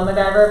still the loan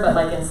MacGyver,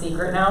 but in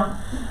secret now.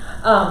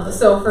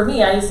 So for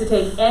me, I used to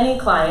take any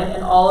client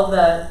and all of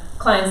the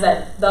clients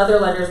that the other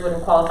lenders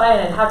wouldn't qualify,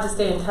 and I'd have to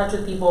stay in touch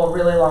with people a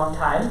really long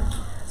time.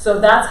 So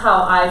that's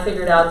how I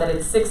figured out that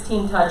it's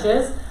 16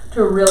 touches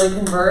to really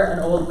convert an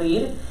old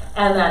lead,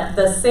 and that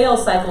the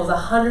sales cycle is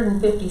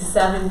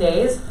 157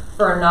 days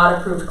for a not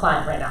approved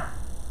client right now.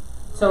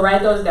 So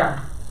write those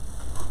down.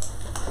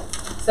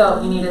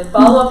 So you need to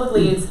follow up with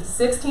leads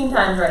 16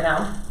 times right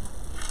now,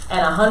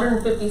 and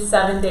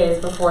 157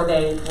 days before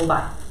they will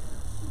buy,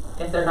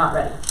 if they're not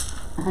ready.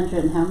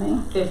 100 and how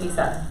many?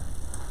 57.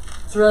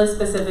 It's really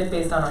specific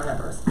based on our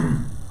numbers.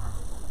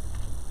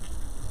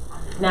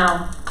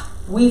 Now,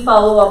 we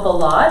follow up a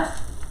lot,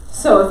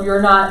 so if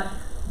you're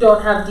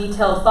don't have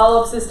detailed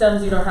follow-up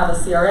systems, you don't have a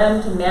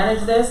CRM to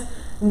manage this,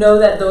 know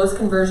that those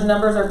conversion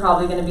numbers are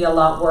probably going to be a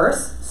lot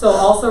worse. So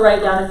also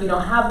write down, if you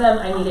don't have them,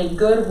 I need a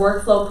good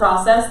workflow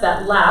process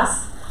that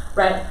lasts,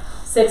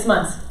 6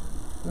 months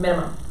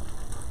minimum.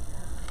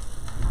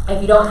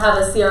 If you don't have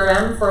a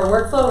CRM for a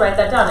workflow, write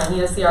that down. I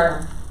need a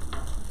CRM.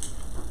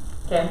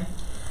 Okay.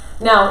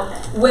 Now,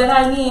 when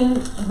I mean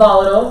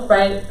volatile,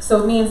 right,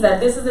 so it means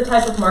that this is the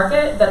type of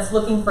market that's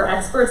looking for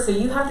experts, so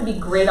you have to be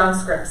great on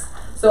scripts.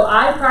 So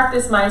I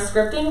practice my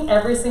scripting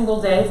every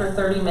single day for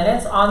 30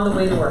 minutes on the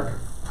way to work.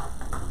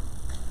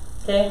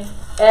 Okay?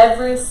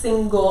 Every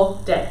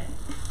single day.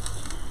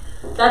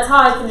 That's how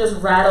I can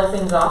just rattle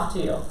things off to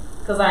you,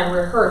 because I'm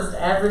rehearsed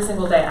every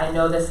single day. I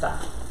know this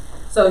stuff.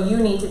 So you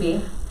need to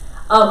be.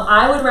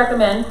 I would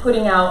recommend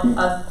putting out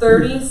a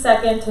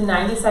 30-second to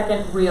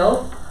 90-second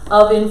reel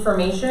of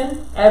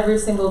information every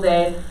single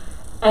day,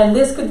 and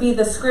this could be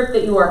the script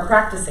that you are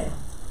practicing.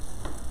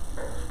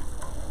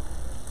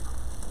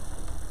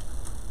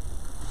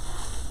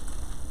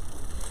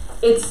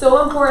 It's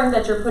so important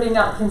that you're putting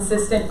out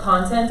consistent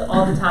content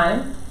all the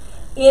time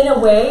in a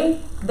way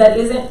that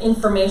isn't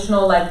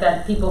informational, like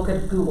that people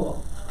could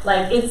Google.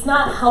 Like, it's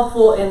not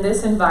helpful in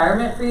this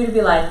environment for you to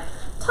be like,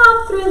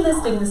 top 3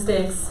 listing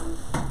mistakes,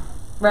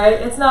 right?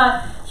 It's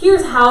not,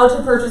 here's how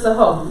to purchase a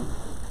home.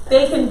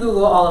 They can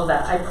Google all of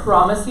that, I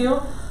promise you.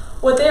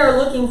 What they are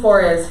looking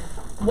for is,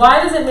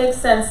 why does it make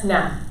sense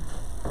now?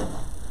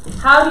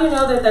 How do you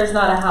know that there's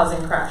not a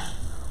housing crash?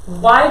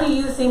 Why do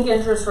you think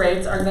interest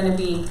rates are going to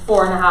be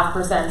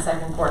 4.5%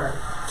 second quarter?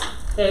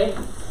 Okay?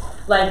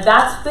 Like,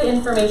 that's the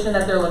information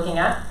that they're looking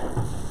at.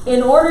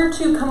 In order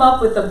to come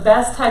up with the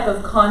best type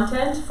of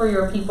content for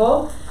your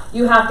people,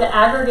 you have to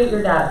aggregate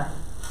your data.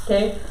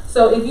 Okay?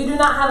 So if you do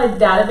not have a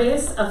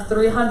database of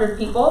 300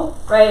 people,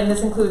 right, and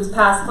this includes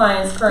past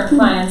clients, current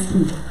clients,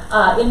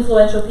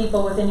 influential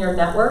people within your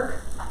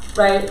network,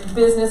 right,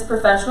 business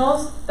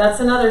professionals, that's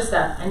another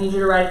step. I need you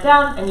to write it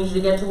down. I need you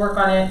to get to work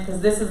on it,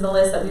 because this is the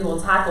list that we will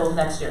tackle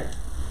next year.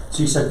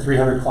 So you said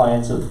 300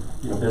 clients of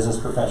business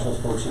professionals,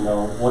 folks you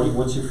know.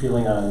 What's your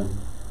feeling on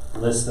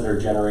lists that are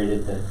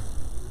generated that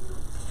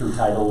through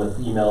title with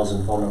emails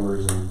and phone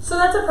numbers? And so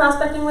that's a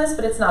prospecting list,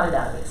 but it's not a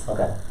database.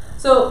 Okay.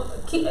 So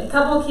a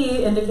couple key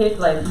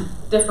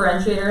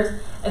differentiators.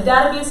 A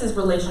database is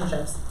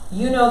relationships.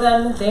 You know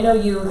them, they know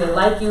you, they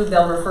like you,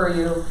 they'll refer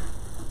you,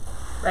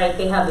 right?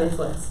 They have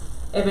influence.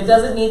 If it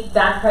doesn't meet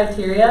that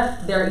criteria,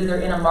 they're either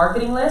in a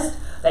marketing list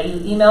that you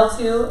email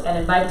to and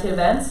invite to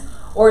events,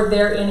 or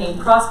they're in a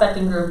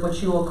prospecting group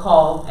which you will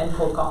call and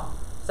cold call.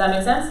 Does that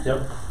make sense?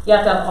 Yep. You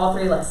have to have all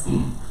 3 lists.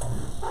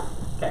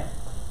 Okay.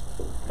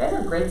 You guys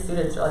are great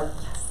students. You're like,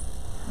 yes.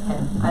 Okay.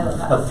 I love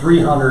that. But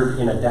 300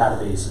 in a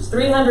database is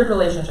 300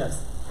 relationships.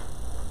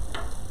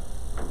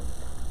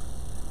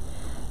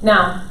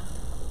 Now,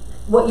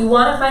 what you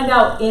want to find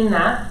out in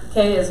that,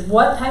 okay, is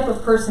what type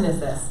of person is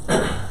this?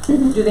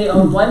 Do they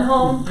own one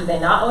home? Do they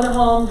not own a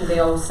home? Do they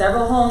own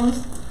several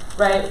homes?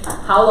 Right?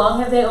 How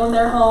long have they owned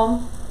their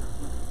home?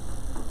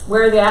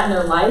 Where are they at in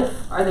their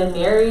life? Are they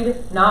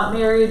married, not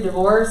married,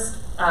 divorced,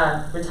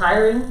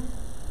 retiring?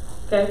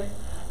 Okay?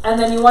 And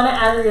then you want to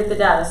aggregate the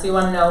data. So you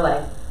want to know,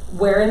 like,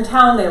 where in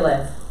town they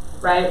live,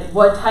 right?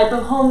 What type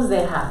of homes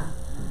they have,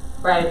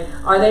 right?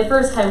 Are they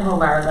first-time home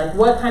buyers? Like,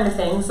 what kind of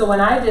thing? So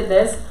when I did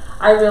this,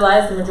 I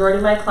realized the majority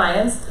of my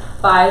clients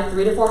buy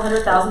 $300,000 to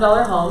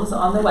 $400,000 homes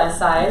on the west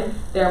side.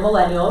 They're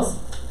millennials,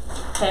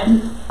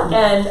 okay?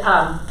 And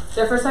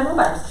they're first-time home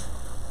buyers,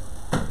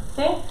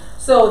 okay?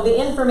 So the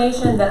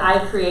information that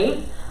I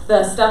create,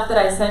 the stuff that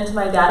I send to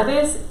my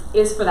database,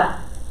 is for that.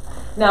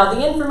 Now,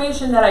 the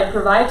information that I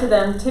provide to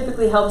them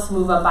typically helps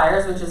move up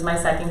buyers, which is my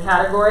second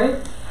category.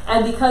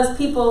 And because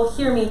people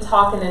hear me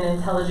talk in an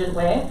intelligent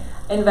way,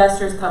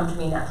 investors come to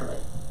me naturally.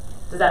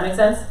 Does that make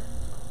sense?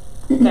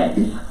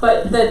 Okay.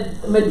 But the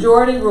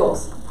majority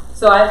rules.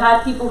 So I've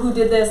had people who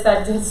did this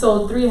that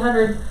sold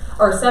 $300,000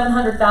 or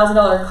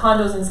 $700,000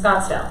 condos in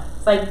Scottsdale.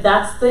 It's like,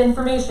 that's the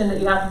information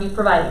that you have to be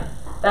providing.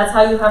 That's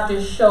how you have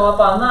to show up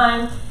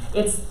online.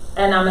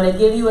 And I'm going to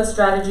give you a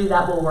strategy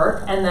that will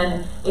work. And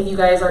then if you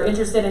guys are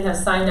interested and have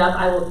signed up,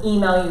 I will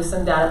email you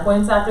some data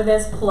points after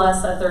this,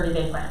 plus a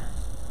 30-day plan.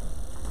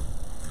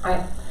 All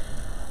right.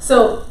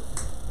 So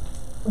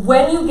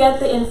when you get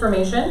the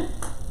information,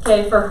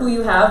 okay, for who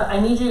you have, I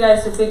need you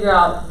guys to figure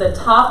out the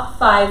top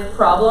 5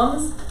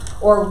 problems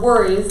or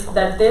worries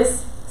that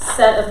this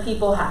set of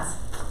people has.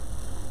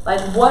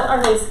 Like, what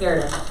are they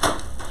scared of?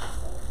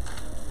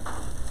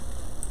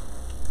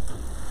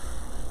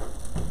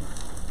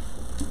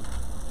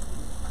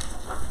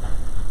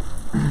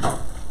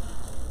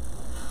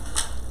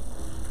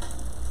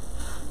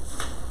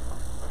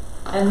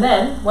 And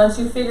then, once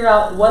you figure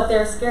out what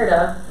they're scared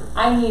of,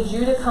 I need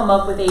you to come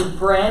up with a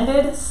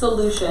branded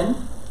solution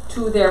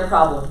to their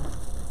problem.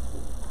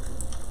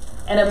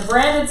 And a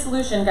branded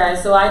solution,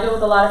 guys, so I deal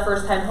with a lot of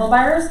first-time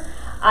homebuyers.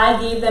 I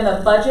gave them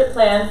a budget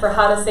plan for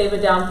how to save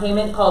a down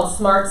payment called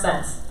Smart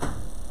Sense.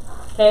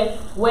 Okay?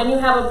 When you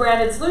have a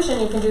branded solution,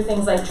 you can do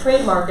things like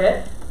trademark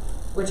it,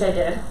 which I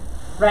did,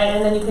 right?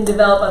 And then you can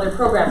develop other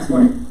programs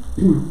for it.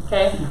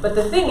 Okay? But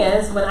the thing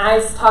is, when I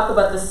talk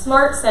about the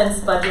Smart Sense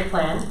budget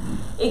plan,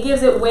 it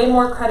gives it way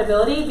more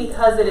credibility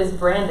because it is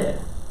branded,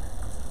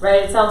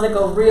 right? It sounds like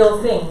a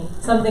real thing,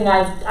 something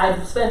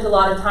I've spent a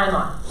lot of time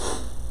on,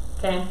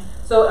 okay?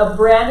 So So a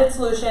branded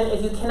solution,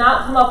 if you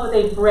cannot come up with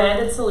a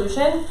branded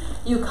solution,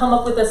 you come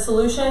up with a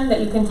solution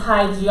that you can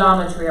tie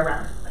geometry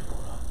around.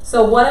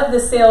 So one of the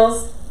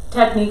sales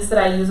techniques that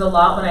I use a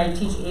lot when I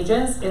teach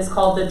agents is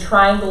called the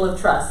triangle of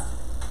trust.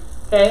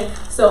 Okay,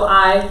 so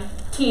I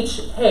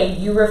teach, hey,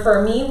 you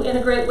refer me in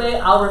a great way,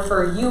 I'll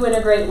refer you in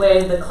a great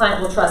way, the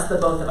client will trust the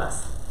both of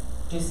us.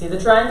 Do you see the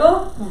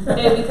triangle?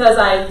 Okay, because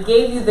I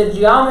gave you the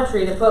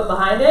geometry to put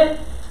behind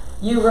it,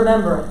 you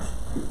remember it.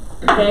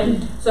 Okay,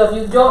 so if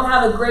you don't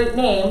have a great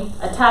name,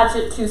 attach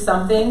it to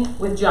something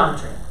with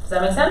geometry. Does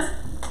that make sense?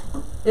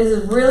 This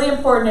is really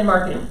important in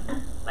marketing.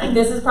 Like,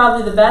 this is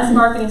probably the best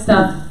marketing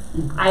stuff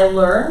I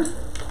learned,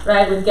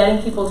 right, with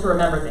getting people to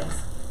remember things.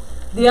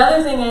 The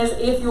other thing is,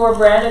 if your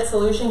branded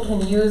solution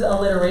can use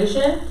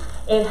alliteration,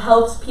 it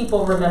helps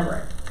people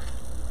remember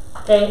it.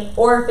 Okay,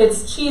 or if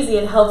it's cheesy,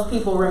 it helps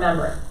people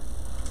remember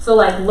it. So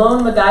like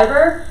Lone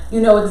MacGyver,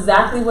 you know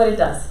exactly what it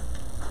does.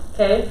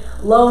 Okay,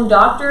 Lone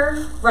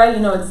Doctor, right,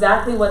 you know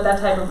exactly what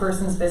that type of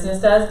person's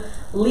business does.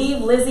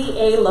 Leave Lizy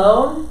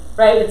alone,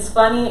 right, it's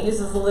funny, it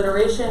uses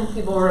alliteration,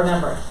 people will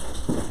remember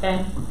it.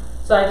 Okay,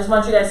 so I just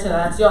want you guys to know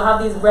that. So you'll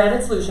have these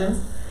branded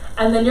solutions,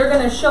 and then you're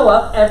going to show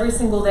up every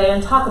single day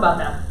and talk about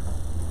them.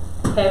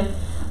 Okay,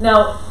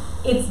 now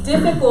it's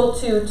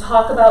difficult to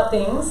talk about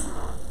things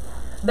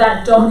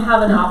that don't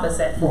have an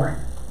opposite for it.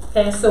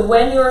 Okay, so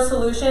when your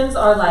solutions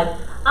are like,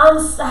 I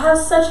have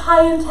such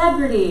high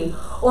integrity,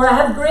 or I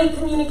have great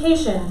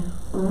communication,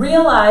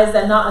 realize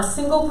that not a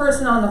single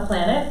person on the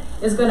planet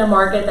is going to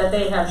market that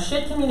they have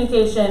shit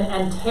communication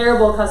and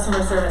terrible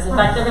customer service. In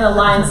fact, they're going to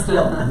lie and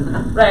steal,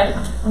 right?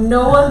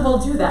 No one will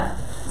do that.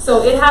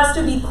 So it has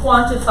to be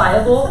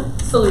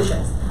quantifiable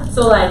solutions.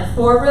 So like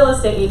for real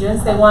estate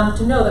agents, they wanted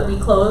to know that we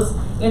close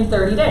in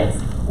 30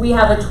 days. We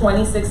have a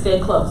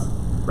 26-day close,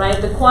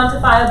 right? The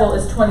quantifiable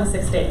is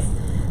 26 days.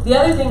 The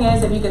other thing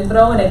is, if you can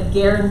throw in a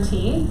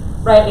guarantee,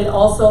 right, it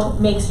also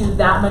makes you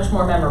that much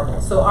more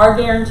memorable. So our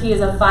guarantee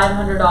is a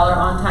 $500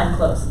 on-time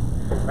close,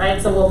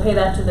 right? So we'll pay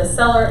that to the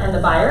seller and the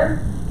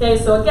buyer. Okay,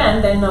 so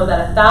again, they know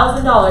that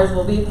 $1,000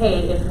 will be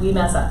paid if we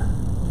mess up.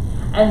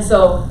 And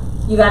so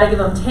you got to give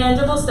them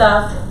tangible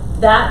stuff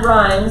that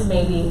rhymes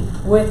maybe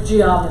with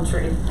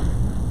geometry.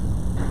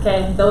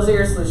 Okay, those are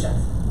your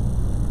solutions.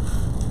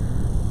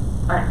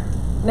 All right.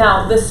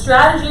 Now, the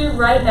strategy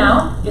right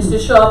now is to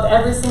show up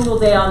every single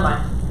day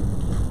online.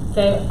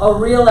 Okay, a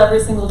reel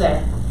every single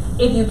day.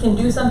 If you can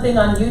do something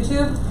on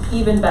YouTube,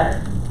 even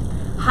better.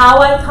 How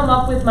I come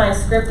up with my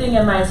scripting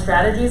and my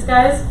strategies,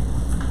 guys,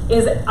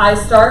 is I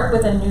start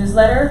with a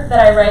newsletter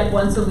that I write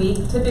once a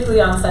week, typically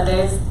on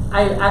Sundays.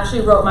 I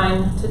actually wrote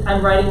mine,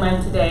 I'm writing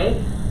mine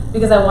today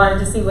because I wanted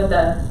to see what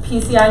the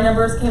PCI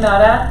numbers came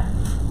out at,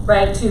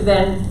 right, to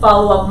then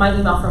follow up my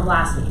email from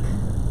last week,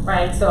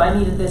 right? So I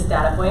needed this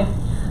data point.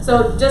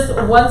 So just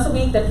once a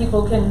week that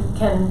people can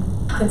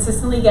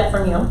consistently get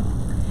from you.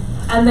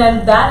 And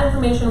then that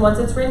information, once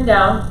it's written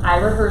down, I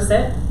rehearse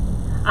it.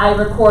 I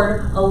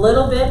record a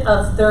little bit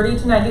of 30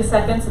 to 90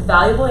 seconds of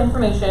valuable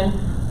information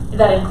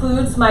that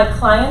includes my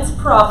client's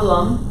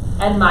problem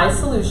and my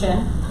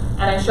solution,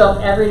 and I show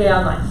up every day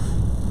online.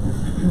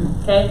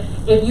 Okay?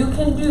 If you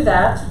can do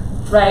that,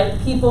 right,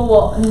 people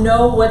will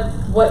know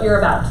what you're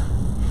about.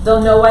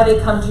 They'll know why they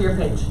come to your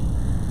page.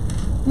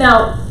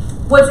 Now,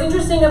 what's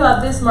interesting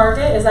about this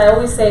market is I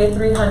always say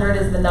 300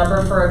 is the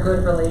number for a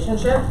good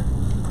relationship.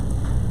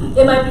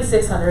 It might be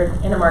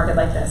 600 in a market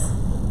like this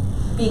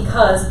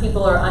because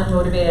people are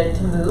unmotivated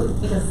to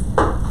move, because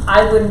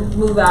I wouldn't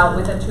move out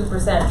with a 2%,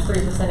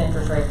 3%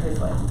 interest rate,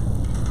 truthfully.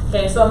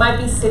 Okay, so it might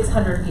be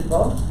 600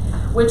 people,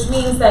 which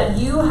means that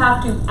you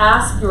have to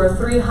ask your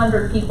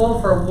 300 people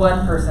for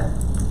one person.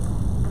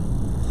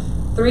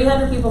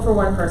 300 people for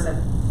one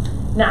person.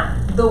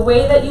 Now, the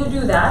way that you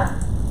do that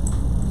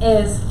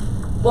is,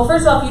 well,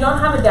 first of all, if you don't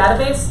have a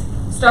database,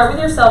 start with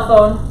your cell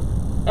phone.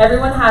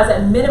 Everyone has,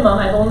 at minimum,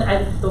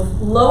 the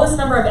lowest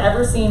number I've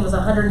ever seen was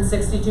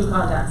 162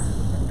 contacts.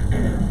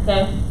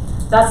 Okay,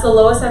 that's the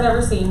lowest I've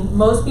ever seen.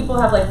 Most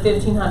people have like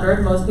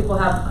 1,500. Most people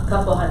have a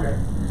couple hundred.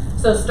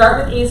 So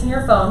start with A's in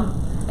your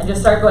phone and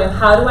just start going,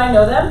 how do I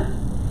know them?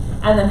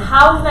 And then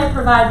how can I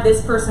provide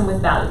this person with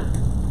value?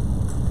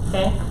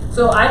 Okay,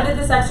 so I did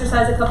this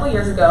exercise a couple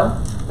years ago.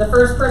 The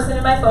first person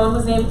in my phone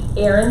was named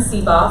Aaron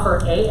Seabaugh,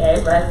 or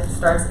AA, right? It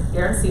starts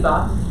Aaron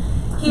Seabaugh.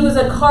 He was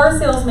a car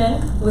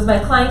salesman, was my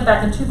client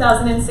back in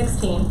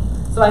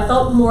 2016, so I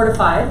felt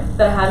mortified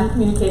that I hadn't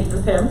communicated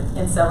with him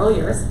in several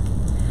years.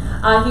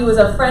 He was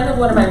a friend of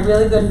one of my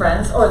really good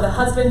friends, or the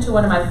husband to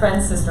one of my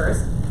friend's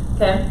sisters,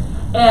 okay?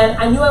 And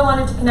I knew I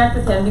wanted to connect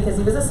with him because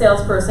he was a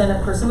salesperson,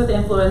 a person with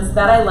influence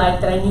that I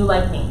liked, that I knew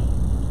liked me.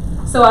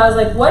 So I was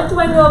like, what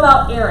do I know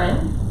about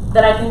Aaron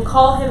that I can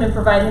call him and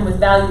provide him with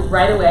value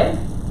right away?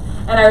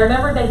 And I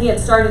remembered that he had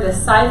started a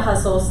side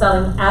hustle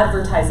selling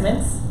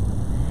advertisements.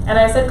 And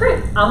I said,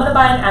 great, I'm going to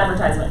buy an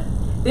advertisement.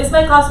 This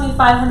might cost me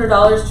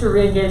 $500 to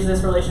re-engage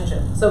this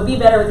relationship. So be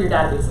better with your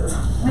databases.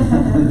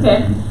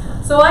 Okay?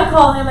 So I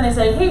call him and I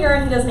say, hey,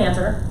 Aaron. He doesn't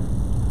answer.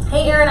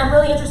 Hey, Aaron, I'm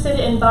really interested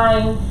in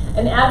buying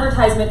an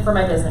advertisement for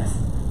my business.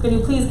 Could you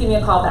please give me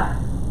a call back?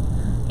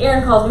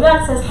 Aaron calls me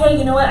back and says, hey,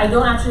 you know what? I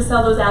don't actually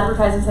sell those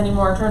advertisements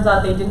anymore. It turns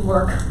out they didn't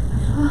work.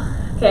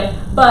 Okay,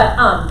 but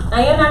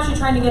I am actually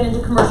trying to get into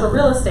commercial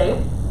real estate.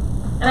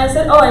 And I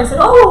said,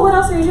 oh, what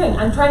else are you doing?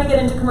 I'm trying to get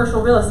into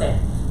commercial real estate.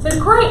 I said,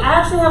 great, I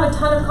actually have a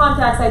ton of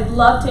contacts I'd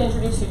love to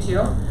introduce you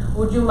to.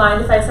 Would you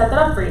mind if I set that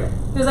up for you?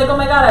 He was like, oh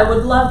my God, I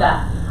would love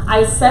that.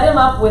 I set him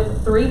up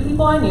with 3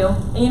 people I knew.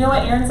 And you know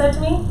what Aaron said to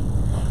me?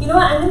 You know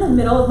what, I'm in the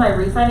middle of my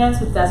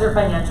refinance with Desert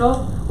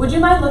Financial. Would you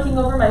mind looking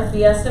over my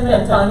fee estimate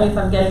and telling me if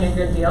I'm getting a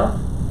good deal?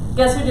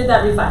 Guess who did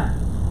that refi?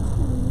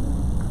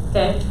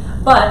 Okay,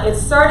 but it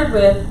started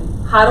with,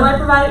 how do I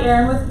provide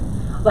Aaron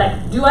with,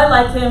 like, do I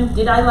like him?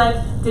 Did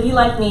he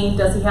like me?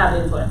 Does he have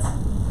influence?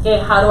 Okay,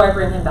 how do I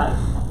bring him value?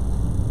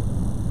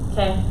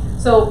 Okay,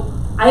 so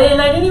I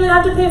didn't even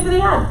have to pay for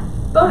the ad.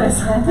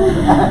 Bonus.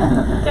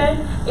 Okay,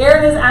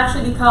 Aaron has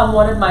actually become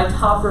one of my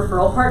top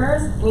referral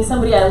partners, and he's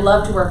somebody I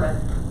love to work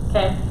with.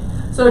 Okay,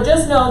 so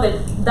just know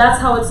that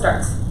that's how it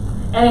starts.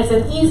 And it's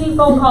an easy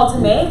phone call to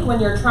make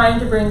when you're trying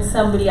to bring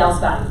somebody else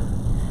value.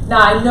 Now,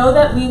 I know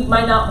that we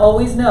might not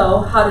always know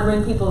how to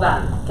bring people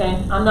value,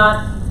 okay? I'm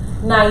not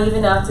naive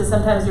enough to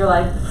sometimes you're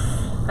like,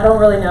 I don't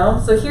really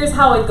know. So here's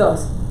how it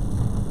goes.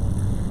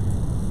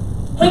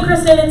 Hey,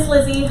 Kristen, it's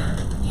Lizzie.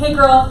 Hey,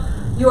 girl,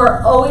 you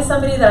are always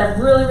somebody that I've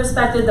really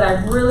respected, that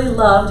I've really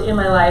loved in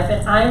my life,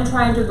 and I am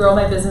trying to grow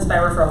my business by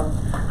referral.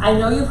 I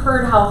know you've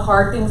heard how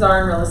hard things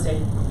are in real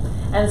estate.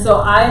 And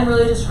so I'm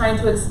really just trying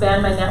to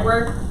expand my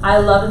network. I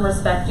love and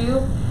respect you.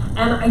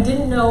 And I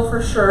didn't know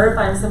for sure if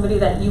I'm somebody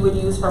that you would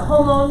use for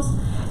home loans.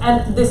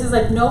 And this is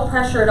like no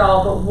pressure at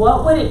all, but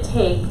what would it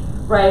take,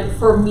 right,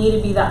 for me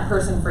to be that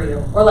person for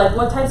you? Or like,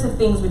 what types of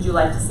things would you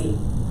like to see?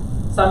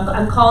 So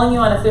I'm calling you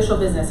on official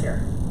business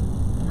here.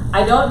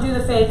 I don't do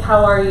the fake,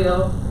 how are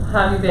you,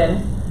 how have you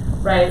been,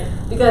 right?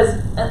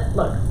 Because,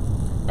 look,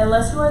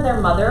 unless you are their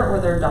mother or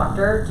their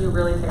doctor, do you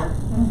really care?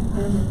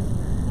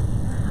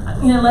 I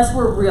mean, unless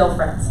we're real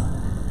friends.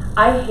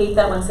 I hate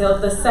that when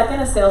the second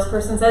a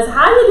salesperson says,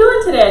 how are you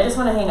doing today? I just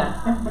want to hang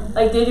up.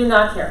 Like, they do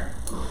not care.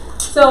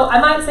 So I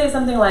might say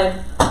something like,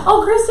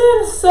 oh,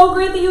 Kristen, so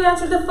great that you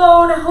answered the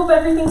phone. I hope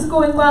everything's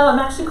going well. I'm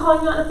actually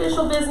calling you on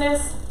official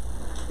business.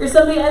 You're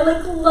somebody I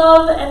like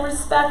love and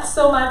respect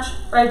so much.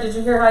 Right? Did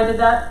you hear how I did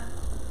that?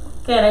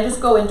 Okay, and I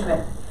just go into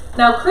it.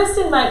 Now,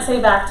 Kristen might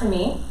say back to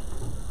me,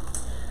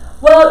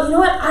 well, you know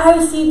what, I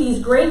see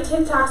these great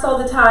TikToks all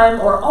the time,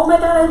 or, oh my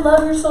God, I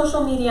love your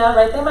social media,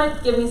 right? They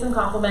might give me some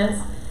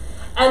compliments.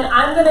 And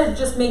I'm going to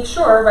just make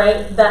sure,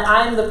 right, that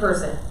I'm the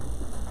person,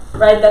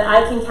 right, that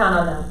I can count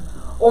on them.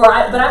 But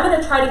I'm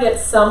going to try to get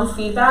some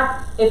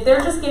feedback. If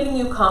they're just giving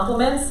you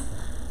compliments,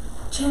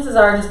 chances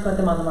are just put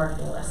them on the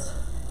marketing list,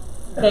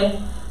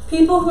 okay?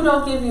 People who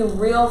don't give you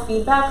real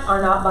feedback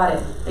are not bought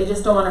in. They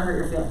just don't want to hurt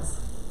your feelings.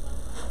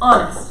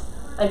 Honest.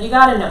 Like, you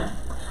got to know.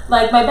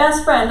 Like, my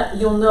best friend,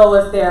 you'll know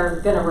if they're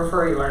going to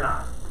refer you or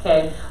not,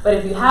 okay? But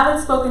if you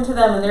haven't spoken to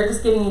them and they're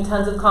just giving you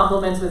tons of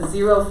compliments with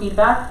zero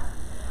feedback,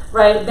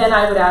 right, then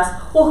I would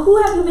ask, well,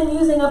 who have you been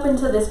using up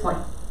until this point?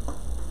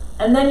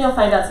 And then you'll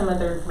find out some of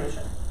their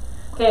information,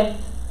 okay?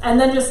 And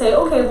then just say,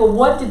 okay, well,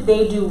 what did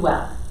they do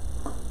well,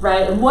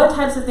 right? And what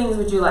types of things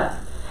would you like?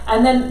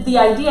 And then the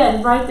idea,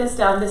 and write this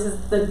down, this is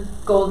the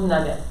golden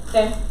nugget,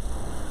 okay?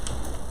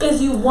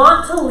 Is you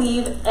want to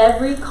leave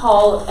every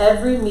call,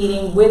 every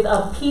meeting with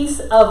a piece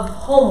of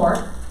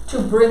homework to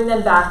bring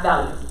them back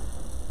value.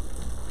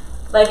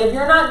 Like, if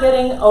you're not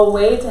getting a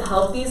way to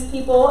help these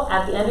people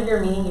at the end of your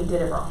meeting, you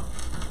did it wrong.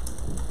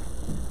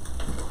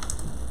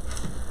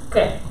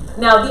 Okay,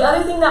 now the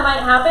other thing that might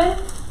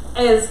happen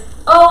is,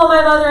 oh,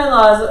 my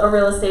mother-in-law is a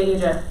real estate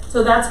agent,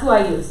 so that's who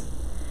I use.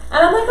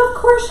 And I'm like,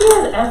 of course she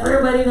is.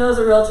 Everybody knows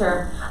a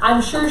realtor.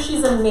 I'm sure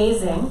she's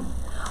amazing.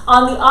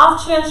 On the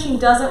off chance she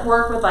doesn't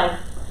work with, like,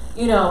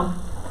 you know,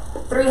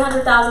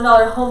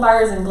 $300,000 home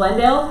buyers in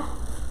Glendale,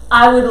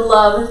 I would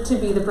love to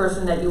be the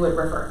person that you would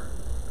refer.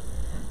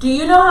 Do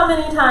you know how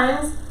many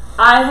times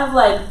I have,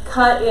 like,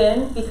 cut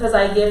in because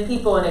I give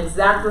people an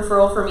exact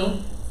referral for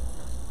me?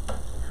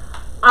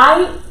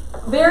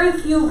 Very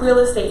few real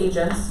estate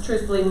agents,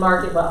 truthfully,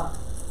 market well.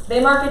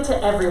 They market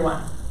to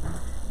everyone.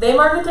 They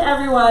market to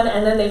everyone,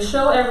 and then they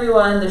show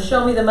everyone the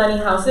show me the money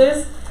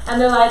houses, and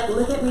they're like,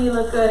 look at me,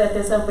 look good at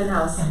this open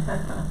house,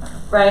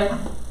 right?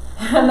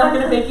 I'm not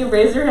going to make you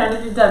raise your hand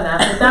if you've done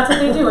that, but that's what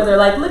they do, where they're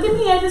like, look at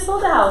me, I just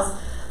sold a house.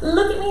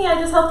 Look at me, I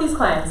just helped these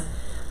clients.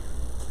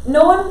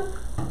 No one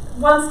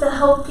wants to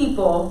help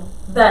people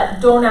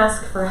that don't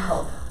ask for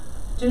help.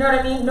 Do you know what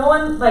I mean? No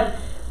one, like,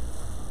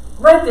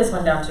 write this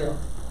one down too.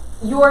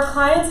 Your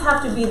clients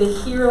have to be the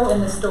hero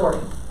in the story.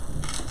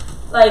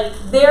 Like,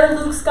 they're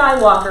Luke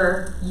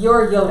Skywalker,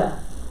 you're Yoda.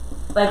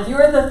 Like,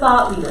 you're the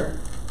thought leader.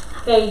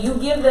 Okay, you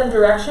give them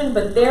direction,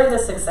 but they're the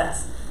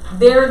success.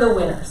 They're the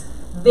winners.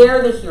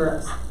 They're the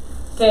heroes.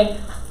 Okay,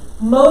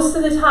 most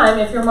of the time,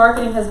 if your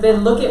marketing has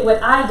been, look at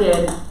what I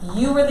did,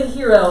 you were the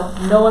hero,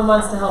 no one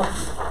wants to help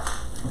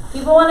you.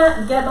 People want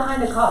to get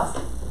behind a cause.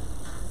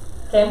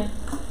 Okay,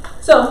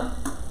 so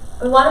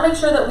We want to make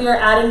sure that we are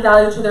adding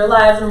value to their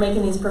lives. We're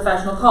making these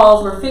professional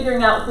calls. We're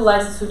figuring out who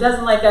likes us, who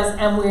doesn't like us,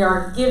 and we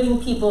are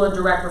giving people a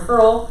direct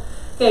referral.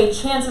 Okay,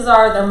 chances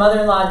are their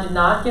mother-in-law did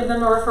not give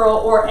them a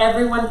referral, or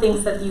everyone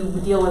thinks that you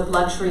deal with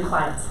luxury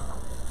clients.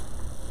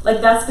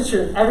 Like, that's the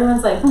truth.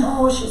 Everyone's like,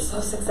 oh, she's so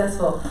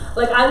successful.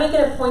 Like, I make it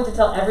a point to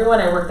tell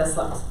everyone I work the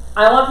slums.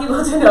 I want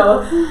people to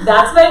know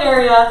that's my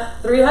area.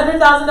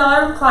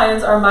 $300,000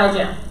 clients are my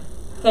jam.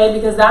 Okay,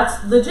 because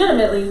that's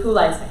legitimately who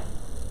likes me.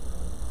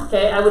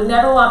 Okay, I would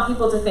never want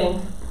people to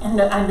think, and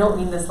I don't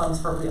mean the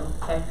slums for real,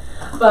 okay?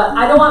 But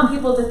I don't want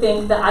people to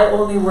think that I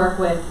only work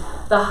with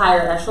the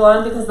higher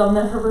echelon, because they'll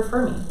never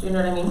refer me. Do you know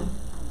what I mean?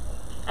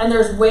 And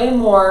there's way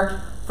more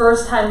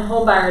first-time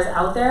home buyers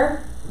out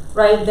there,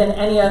 right, than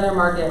any other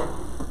market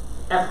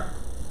ever.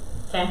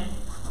 Okay?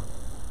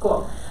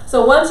 Cool.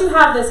 So once you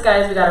have this,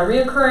 guys, we got a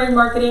reoccurring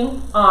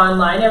marketing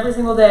online every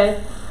single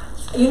day.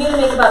 You need to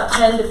make about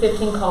 10 to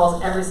 15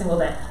 calls every single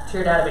day to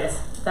your database.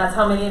 That's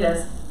how many it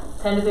is.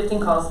 10 to 15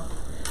 calls.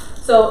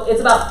 So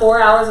it's about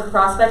 4 hours of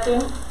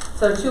prospecting.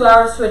 So 2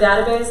 hours to a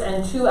database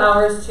and 2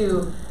 hours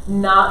to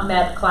not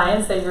met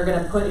clients that you're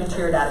going to put into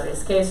your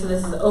database. Okay, so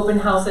this is open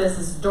houses,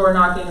 this is door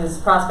knocking, this is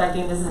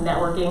prospecting, this is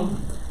networking,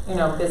 you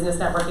know, business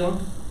networking.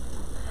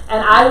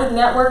 And I would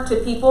network to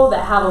people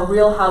that have a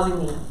real housing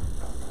need.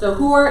 So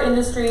who are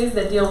industries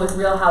that deal with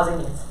real housing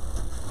needs?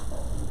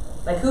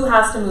 Like, who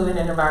has to move in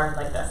an environment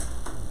like this?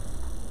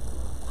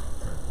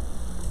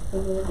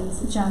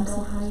 Jobs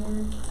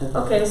higher.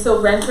 Okay, so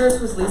renters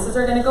whose leases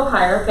are going to go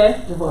higher,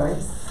 okay?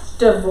 Divorce.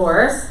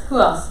 Who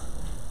else?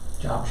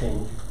 Job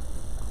change.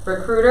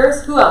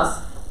 Recruiters. Who else?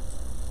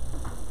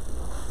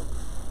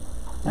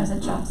 I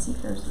said job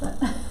seekers,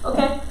 but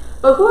Okay,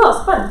 but who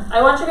else? Fun.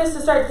 I want you guys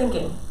to start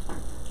thinking.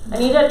 I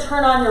need to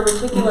turn on your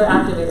reticular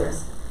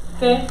activators.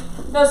 Okay?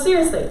 No,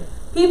 seriously.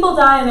 People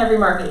die in every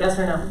market, yes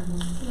or no?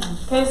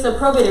 Okay, so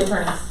probate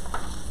attorneys.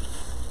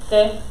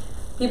 Okay?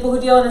 People who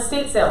deal in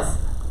estate sales.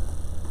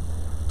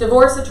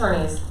 Divorce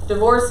attorneys,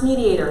 divorce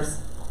mediators,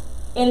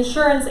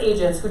 insurance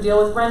agents who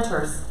deal with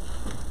renters.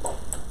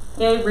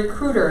 Okay,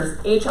 recruiters,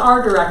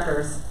 HR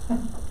directors.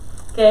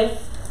 Okay?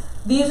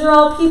 These are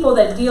all people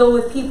that deal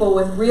with people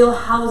with real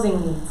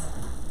housing needs.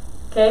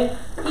 Okay?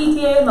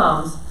 PTA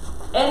moms,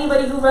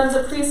 anybody who runs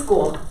a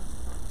preschool.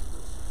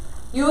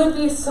 You would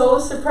be so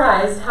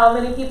surprised how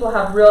many people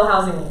have real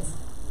housing needs.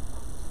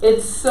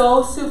 It's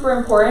so super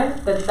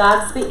important that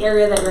that's the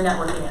area that you're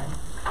networking in.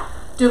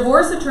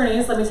 Divorce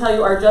attorneys, let me tell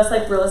you, are just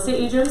like real estate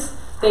agents.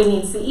 They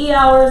need CE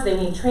hours, they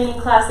need training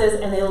classes,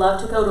 and they love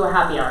to go to a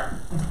happy hour.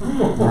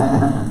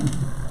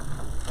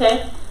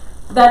 Okay?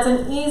 That's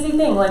an easy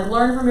thing, like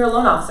learn from your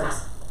loan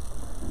officers.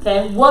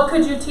 Okay? What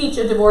could you teach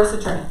a divorce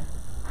attorney?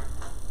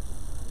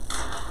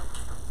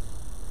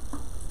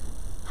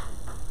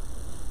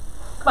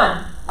 Come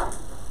on.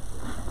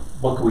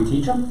 What could we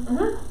teach them?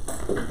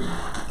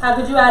 How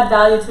could you add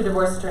value to a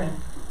divorce attorney?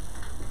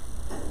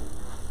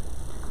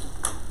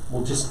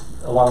 Well, just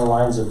along the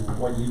lines of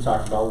what you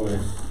talked about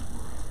with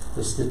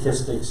the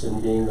statistics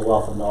and being the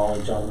wealth of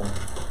knowledge on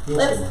the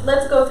listing.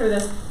 Let's go through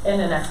this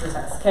in an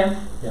exercise, okay?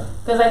 Yeah.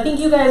 Because I think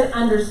you guys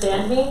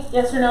understand me,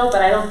 yes or no,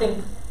 but I don't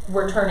think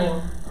we're turning,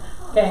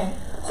 okay?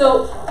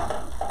 So,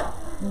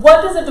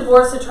 what does a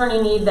divorce attorney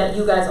need that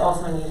you guys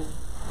also need?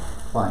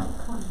 Fine.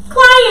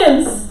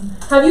 Clients!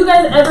 Have you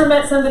guys ever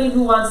met somebody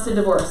who wants to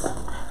divorce?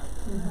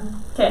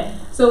 Okay,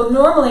 so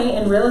normally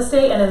in real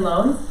estate and in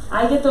loans,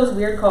 I get those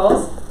weird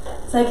calls.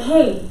 It's like,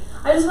 hey,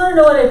 I just want to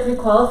know what I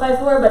pre-qualify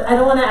for, but I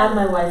don't want to add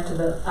my wife to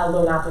the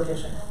loan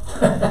application.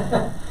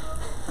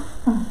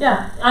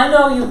 Yeah, I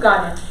know you've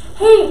gotten it.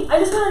 Hey, I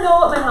just want to know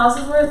what my house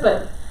is worth,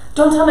 but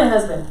don't tell my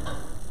husband.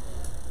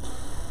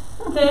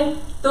 Okay,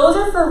 those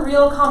are for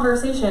real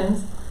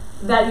conversations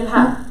that you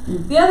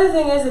have. The other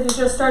thing is, if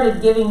you just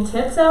started giving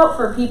tips out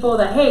for people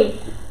that, hey,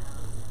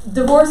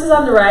 divorce is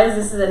on the rise,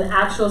 this is an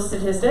actual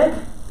statistic.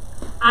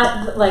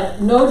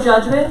 Like, no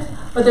judgment,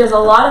 but there's a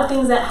lot of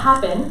things that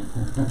happen,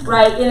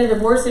 right, in a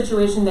divorce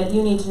situation that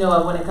you need to know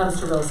of when it comes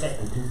to real estate.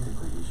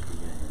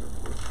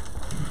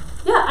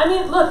 Yeah, I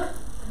mean, look,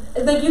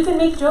 like, you can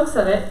make jokes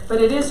of it,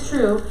 but it is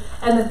true.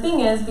 And the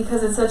thing is,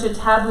 because it's such a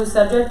taboo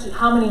subject,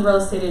 how many real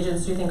estate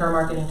agents do you think are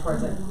marketing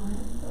towards it?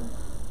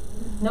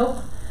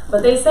 Nope.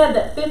 But they said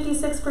that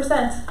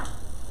 56%,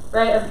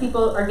 right, of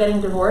people are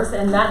getting divorced,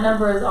 and that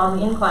number is on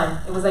the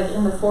incline. It was like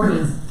in the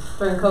 40s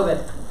during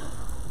COVID.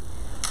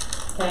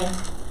 Okay,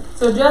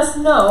 so just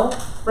know,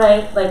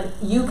 right, like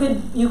you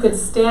could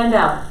stand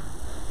out.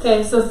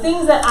 Okay, so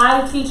things that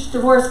I teach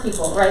divorce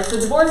people, right? So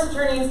divorce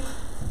attorneys,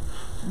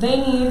 they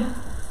need,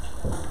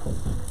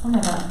 oh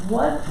my God,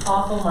 what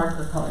awful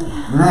marker color.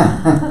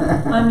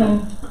 I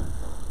mean,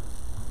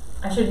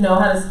 I should know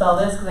how to spell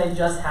this because I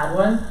just had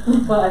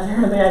one, but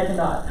apparently I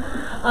cannot.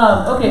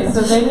 Okay,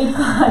 so they need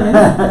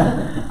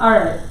clients. All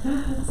right,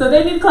 so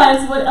they need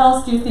clients. What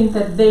else do you think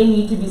that they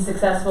need to be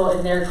successful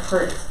in their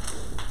careers?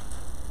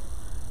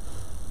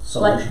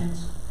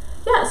 Solutions?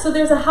 Yeah, so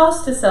there's a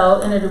house to sell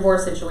in a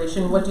divorce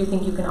situation. What do you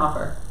think you can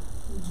offer?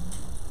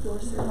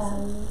 divorce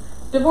services.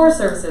 Divorce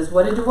services.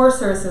 What do divorce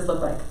services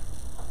look like?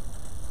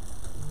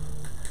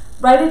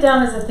 write it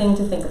down as a thing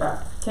to think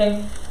about,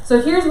 okay?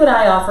 So here's what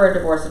I offer a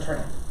divorce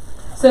attorney.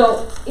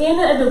 So in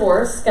a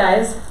divorce,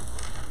 guys,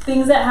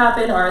 things that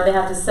happen are they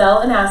have to sell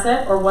an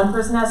asset or one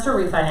person has to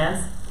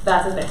refinance.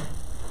 That's a thing.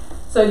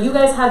 So you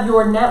guys have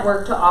your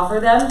network to offer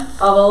them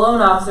of a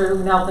loan officer who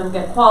can help them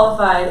get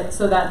qualified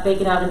so that they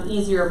can have an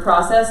easier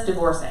process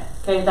divorcing.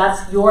 Okay,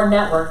 that's your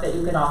network that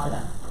you can offer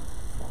them.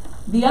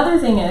 The other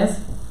thing is,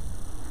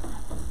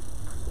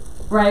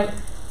 right,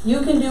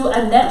 you can do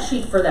a net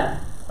sheet for them.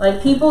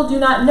 Like, people do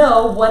not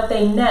know what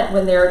they net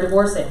when they are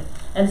divorcing.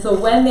 And so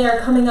when they are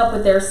coming up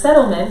with their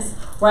settlements,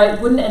 right,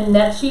 wouldn't a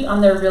net sheet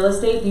on their real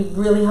estate be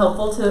really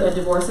helpful to a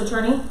divorce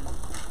attorney?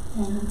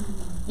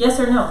 Yes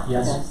or no?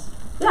 Yes.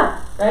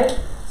 Yeah, right?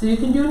 So you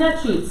can do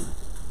net sheets,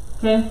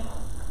 okay?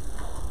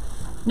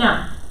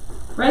 Now,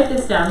 write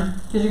this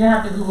down, because you're going to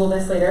have to Google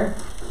this later.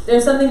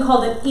 There's something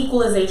called an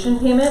equalization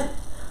payment.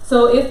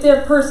 So if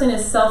their person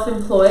is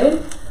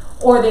self-employed,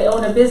 or they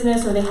own a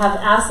business, or they have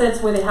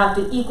assets where they have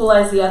to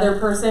equalize the other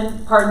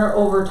partner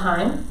over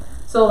time.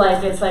 So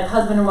like, it's like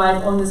husband and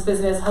wife own this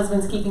business,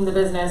 husband's keeping the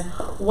business,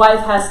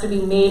 wife has to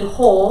be made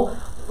whole,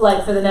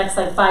 like for the next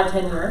like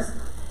 5-10 years.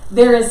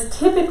 There is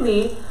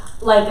typically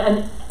like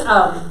a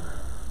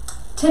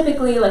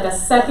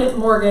second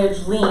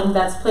mortgage lien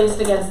that's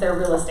placed against their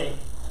real estate.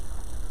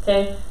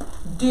 Okay?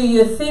 Do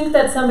you think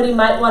that somebody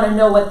might want to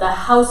know what the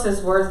house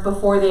is worth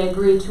before they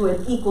agree to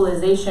an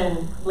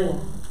equalization lien?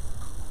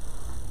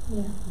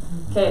 Yeah.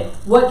 Okay,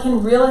 what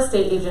can real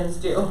estate agents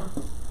do?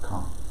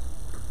 Comp.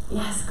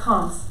 Yes,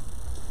 comps.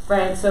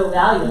 Right, so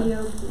value.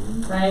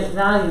 BOP. Right,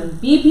 value.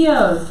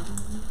 BPOs.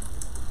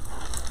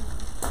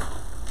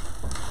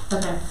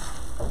 Okay.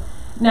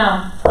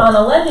 Now, on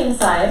the lending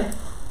side,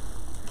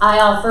 I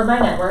offer my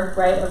network,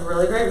 right, of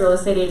really great real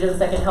estate agents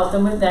that can help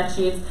them with net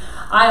sheets.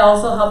 I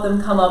also help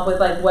them come up with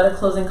like what a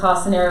closing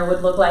cost scenario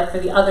would look like for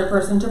the other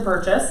person to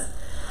purchase.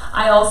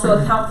 I also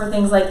account for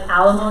things like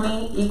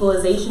alimony,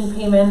 equalization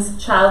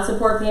payments, child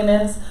support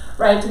payments,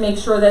 right, to make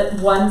sure that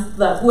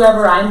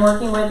whoever I'm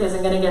working with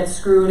isn't going to get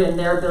screwed in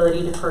their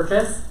ability to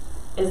purchase.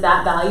 Is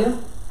that value?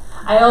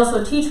 I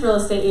also teach real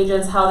estate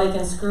agents how they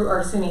can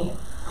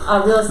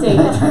real estate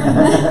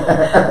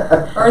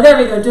attorneys, or there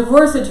we go,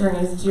 divorce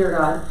attorneys, dear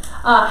God,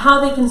 how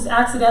they can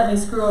accidentally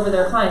screw over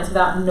their clients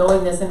without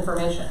knowing this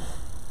information.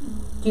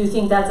 Do you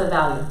think that's a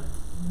value?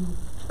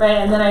 Right,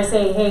 and then I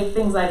say, hey,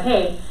 things like,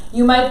 hey,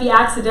 you might be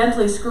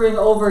accidentally screwing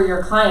over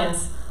your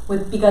clients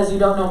because you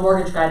don't know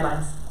mortgage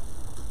guidelines.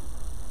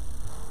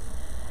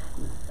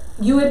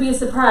 You would be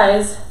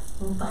surprised,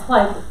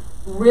 like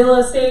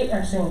divorce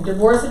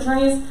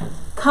attorneys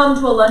come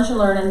to a lunch and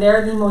learn and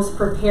they're the most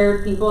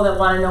prepared people that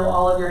want to know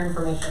all of your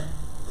information.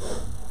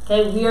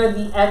 Okay, we are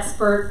the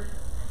expert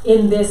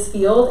in this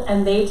field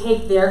and they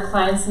take their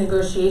clients'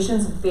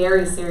 negotiations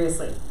very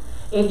seriously.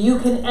 If you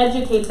can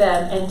educate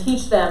them and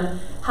teach them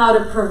how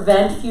to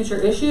prevent future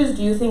issues,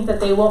 do you think that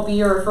they won't be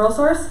your referral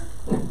source?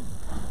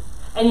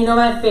 And you know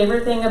my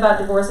favorite thing about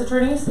divorce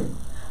attorneys?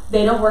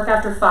 They don't work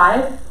after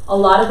 5. A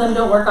lot of them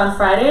don't work on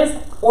Fridays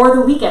or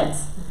the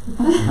weekends.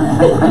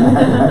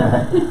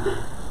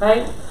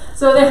 Right?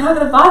 So they're not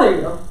going to bother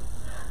you.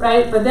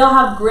 Right? But they'll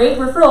have great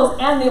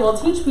referrals and they will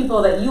teach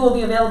people that you will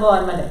be available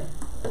on Monday.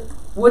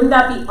 Wouldn't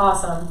that be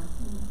awesome?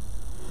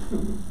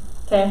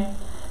 Okay?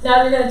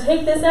 Now you're going to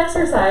take this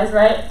exercise,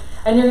 right?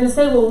 And you're going to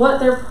say, well, what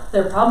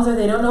their problems are,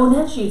 they don't know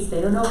net sheets,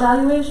 they don't know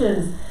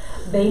valuations,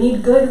 they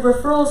need good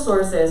referral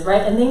sources,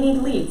 right? And they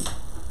need leads.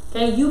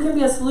 Okay, you can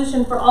be a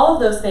solution for all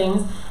of those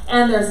things,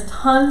 and there's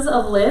tons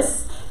of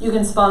lists. You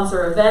can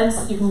sponsor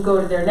events, you can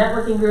go to their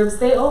networking groups,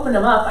 they open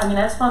them up. I mean,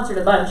 I've sponsored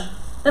a bunch.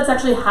 That's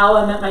actually how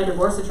I met my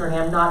divorce attorney,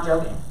 I'm not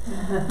joking.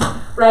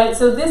 Right,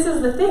 so this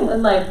is the thing,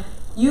 and like,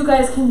 you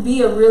guys can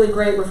be a really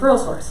great referral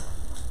source.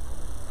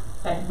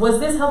 Okay, was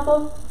this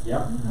helpful?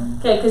 Yep.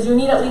 Okay, because you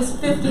need at least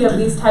 50 of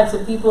these types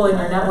of people in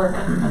your network.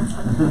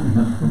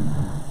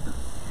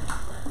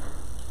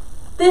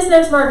 This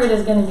next market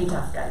is going to be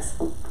tough, guys.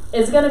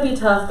 It's going to be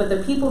tough, but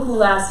the people who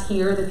last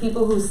here, the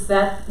people who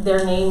set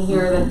their name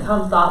here, that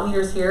become thought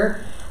leaders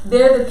here,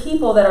 they're the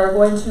people that are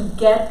going to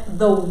get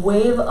the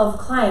wave of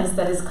clients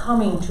that is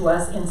coming to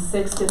us in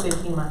 6 to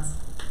 15 months.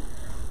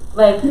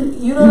 Like,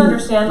 you don't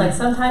understand, like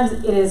sometimes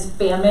it is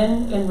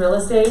famine in real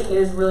estate, it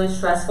is really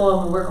stressful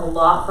and we work a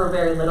lot for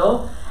very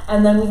little.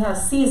 And then we have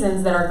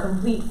seasons that are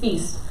complete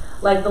feast.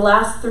 Like the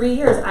last 3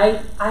 years,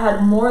 I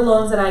had more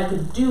loans than I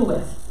could do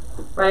with,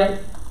 right?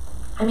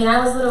 I mean,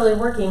 I was literally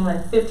working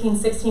like 15,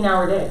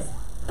 16-hour days.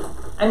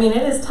 I mean,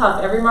 it is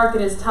tough. Every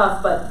market is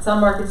tough, but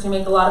some markets you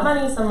make a lot of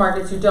money, some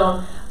markets you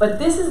don't. But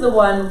this is the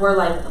one where,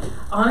 like,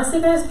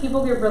 honestly, guys,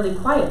 people get really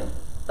quiet.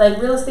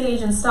 Like, real estate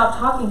agents stop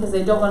talking because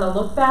they don't want to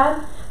look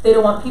bad. They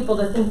don't want people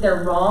to think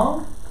they're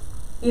wrong,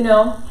 you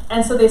know?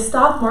 And so they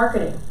stop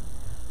marketing.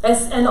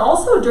 And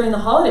also during the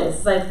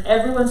holidays, like,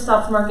 everyone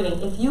stops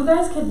marketing. If you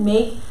guys could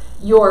make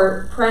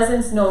your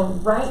presence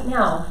known right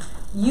now,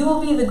 you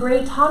will be the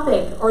great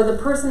topic or the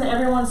person that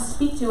everyone wants to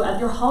speak to at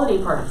your holiday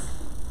parties.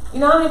 You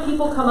know how many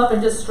people come up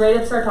and just straight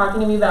up start talking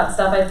to me about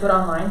stuff I put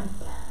online?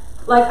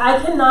 Like, I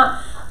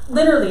cannot,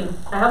 literally,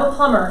 I have a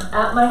plumber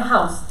at my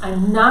house.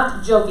 I'm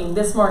not joking,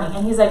 this morning.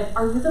 And he's like,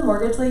 "Are you the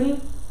mortgage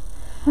lady?"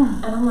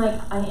 And I'm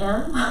like, "I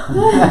am."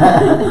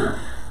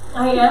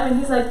 I am. And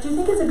he's like, "Do you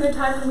think it's a good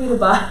time for me to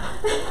buy?"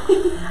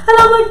 And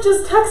I'm like,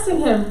 just texting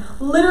him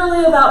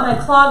literally about my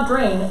clogged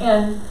drain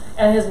and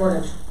his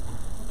mortgage.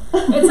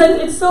 It's like,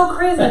 it's so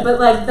crazy, but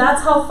like,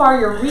 that's how far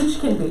your reach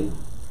can be,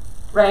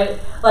 right?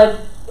 Like,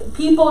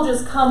 people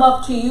just come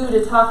up to you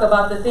to talk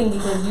about the thing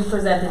because you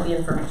presented the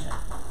information.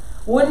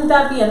 Wouldn't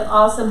that be an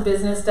awesome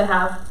business to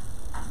have?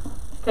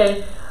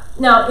 Okay.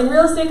 Now, in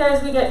real estate,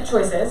 guys, we get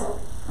choices.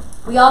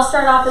 We all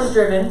start off as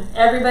driven.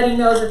 Everybody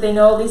knows that they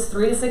know at least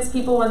 3 to 6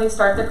 people when they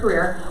start their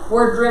career.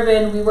 We're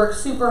driven. We work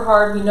super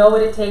hard. We know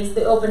what it takes,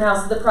 the open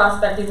houses, the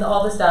prospecting,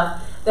 all the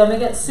stuff. Then we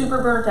get super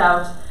burnt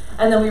out,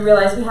 and then we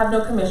realize we have no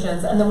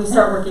commissions, and then we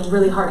start working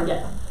really hard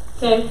again.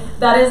 Okay?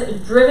 That is a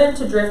driven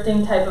to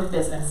drifting type of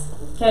business.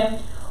 Okay?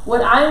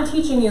 What I'm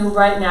teaching you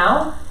right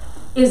now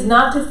is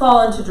not to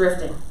fall into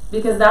drifting,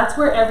 because that's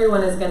where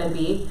everyone is going to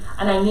be,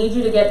 and I need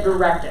you to get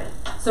directed.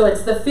 So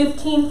it's the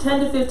 10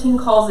 to 15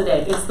 calls a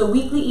day. It's the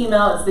weekly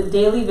email. It's the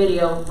daily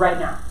video right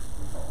now.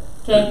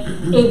 Okay?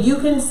 If you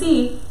can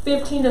see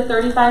 15 to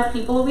 35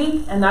 people a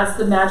week, and that's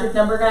the magic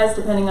number, guys,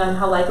 depending on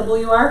how likable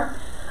you are,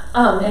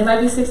 and it might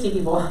be 60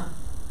 people.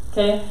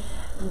 Okay?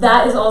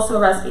 That is also a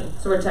recipe.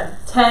 So we're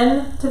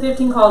 10 to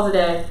 15 calls a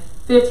day,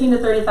 15 to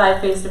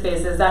 35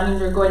 face-to-faces. That means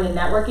you're going to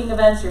networking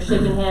events, you're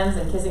shaking hands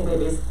and kissing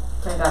babies.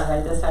 I got it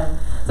right this time.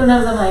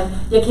 Sometimes I'm like,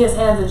 you kiss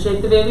hands and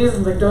shake the babies.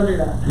 I'm like, don't do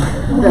that.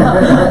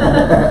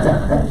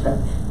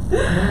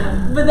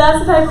 But that's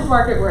the type of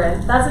market we're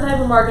in. That's the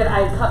type of market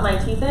I cut my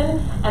teeth in.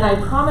 And I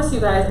promise you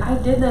guys, I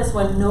did this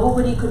when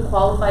nobody could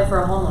qualify for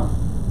a home loan.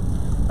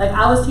 Like,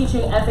 I was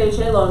teaching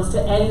FHA loans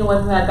to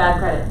anyone who had bad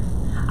credit.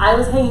 I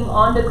was hanging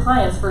on to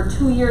clients for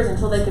 2 years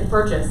until they could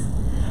purchase.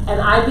 And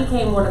I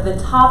became one of the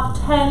top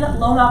 10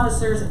 loan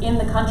officers in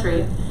the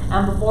country.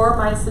 And before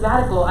my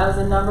sabbatical, I was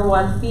the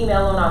 #1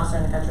 female loan officer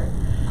in the country.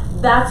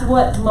 That's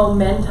what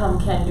momentum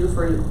can do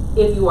for you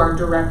if you are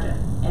directed.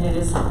 And it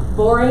is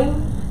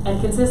boring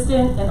and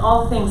consistent and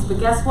all the things. But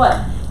guess what?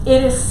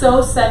 It is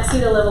so sexy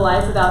to live a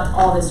life without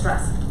all this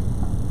stress.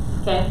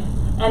 Okay?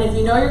 And if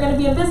you know you're going to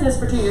be in business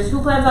for 2 years, who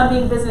plans on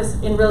being in business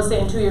in real estate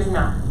in 2 years from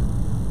now?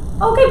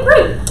 Okay,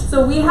 great.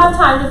 So we have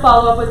time to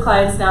follow up with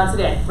clients now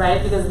today,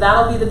 right? Because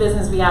that'll be the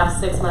business we have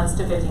 6 months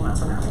to 15 months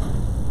from now.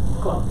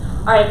 Cool.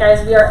 All right,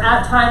 guys, we are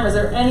at time. Was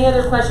there any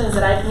other questions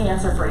that I can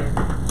answer for you?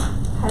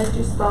 How did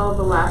you spell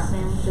the last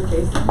name for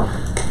Jason?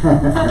 For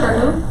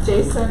who?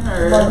 Jason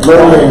or?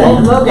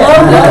 Logan.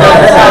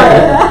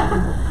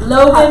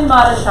 Logan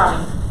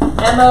Madashami.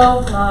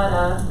 M-O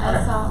Mada.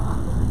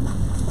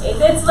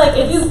 It's like,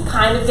 if you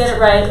kind of get it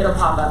right, it'll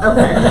pop up.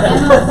 Okay.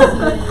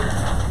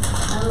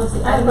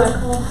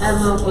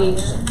 M-O-H-O-E-A-S-H-A.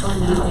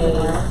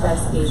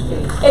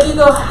 If you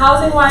go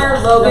Housing Wire,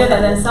 Logan,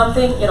 and then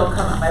something, it'll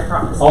come up, I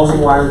promise. Housing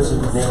Wire is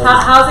in the name.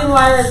 Housing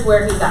Wire is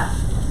where he's at.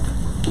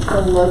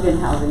 The Logan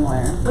Housing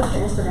Wire. What's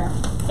your Instagram?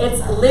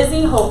 It's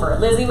Lizy Hoeffer.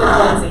 Lizy with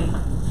one Z.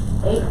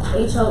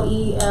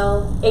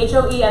 H-O-E-L.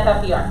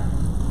 Hoeffer.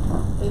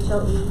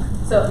 H-O-E.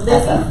 So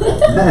Lizy.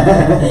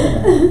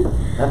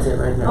 That's it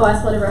right Oh, now. I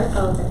spelled it right?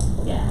 Oh, okay.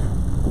 Yeah.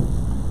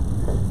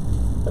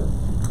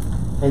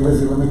 Hey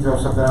Lizzie, let me throw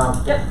something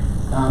out. Yep.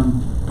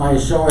 By a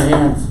show of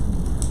hands,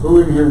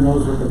 who in here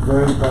knows what the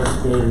very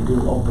best day to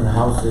do open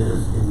house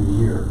is in the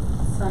year?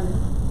 Sunday.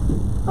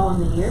 Oh, in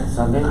the year?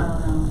 Sunday? I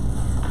don't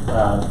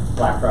know.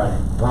 Black Friday.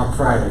 Black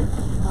Friday.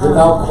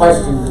 Without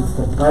question, it's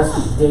the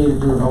best day to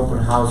do an open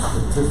house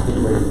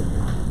statistically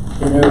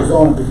in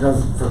Arizona,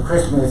 because for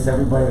Christmas,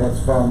 everybody that's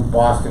from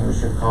Boston or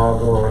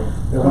Chicago, or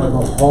they want to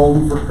go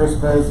home for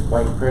Christmas,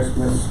 white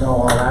Christmas, snow,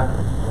 all that.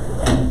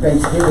 And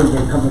Thanksgiving,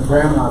 they come to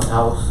Grandma's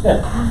house,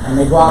 and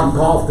they go out and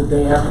golf the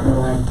day after, and they're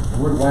like,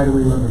 why do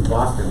we live in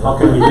Boston? How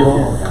can we do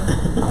it?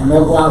 And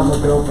they'll go out and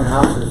look at open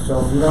houses.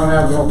 So if you don't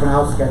have an open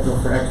house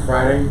scheduled for next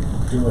Friday,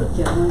 do it.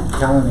 I'm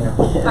telling you.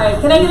 All right,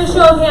 can I get a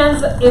show of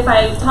hands if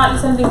I taught you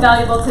something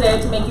valuable today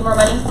to make you more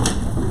money?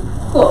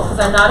 Cool, because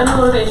I'm not a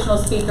motivational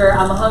speaker.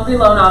 I'm a hungry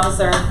loan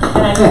officer,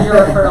 and I need your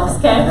referrals,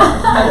 okay?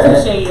 I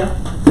appreciate you.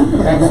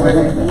 Thanks,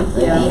 Lizzie.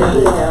 Thank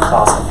you. That's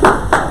awesome.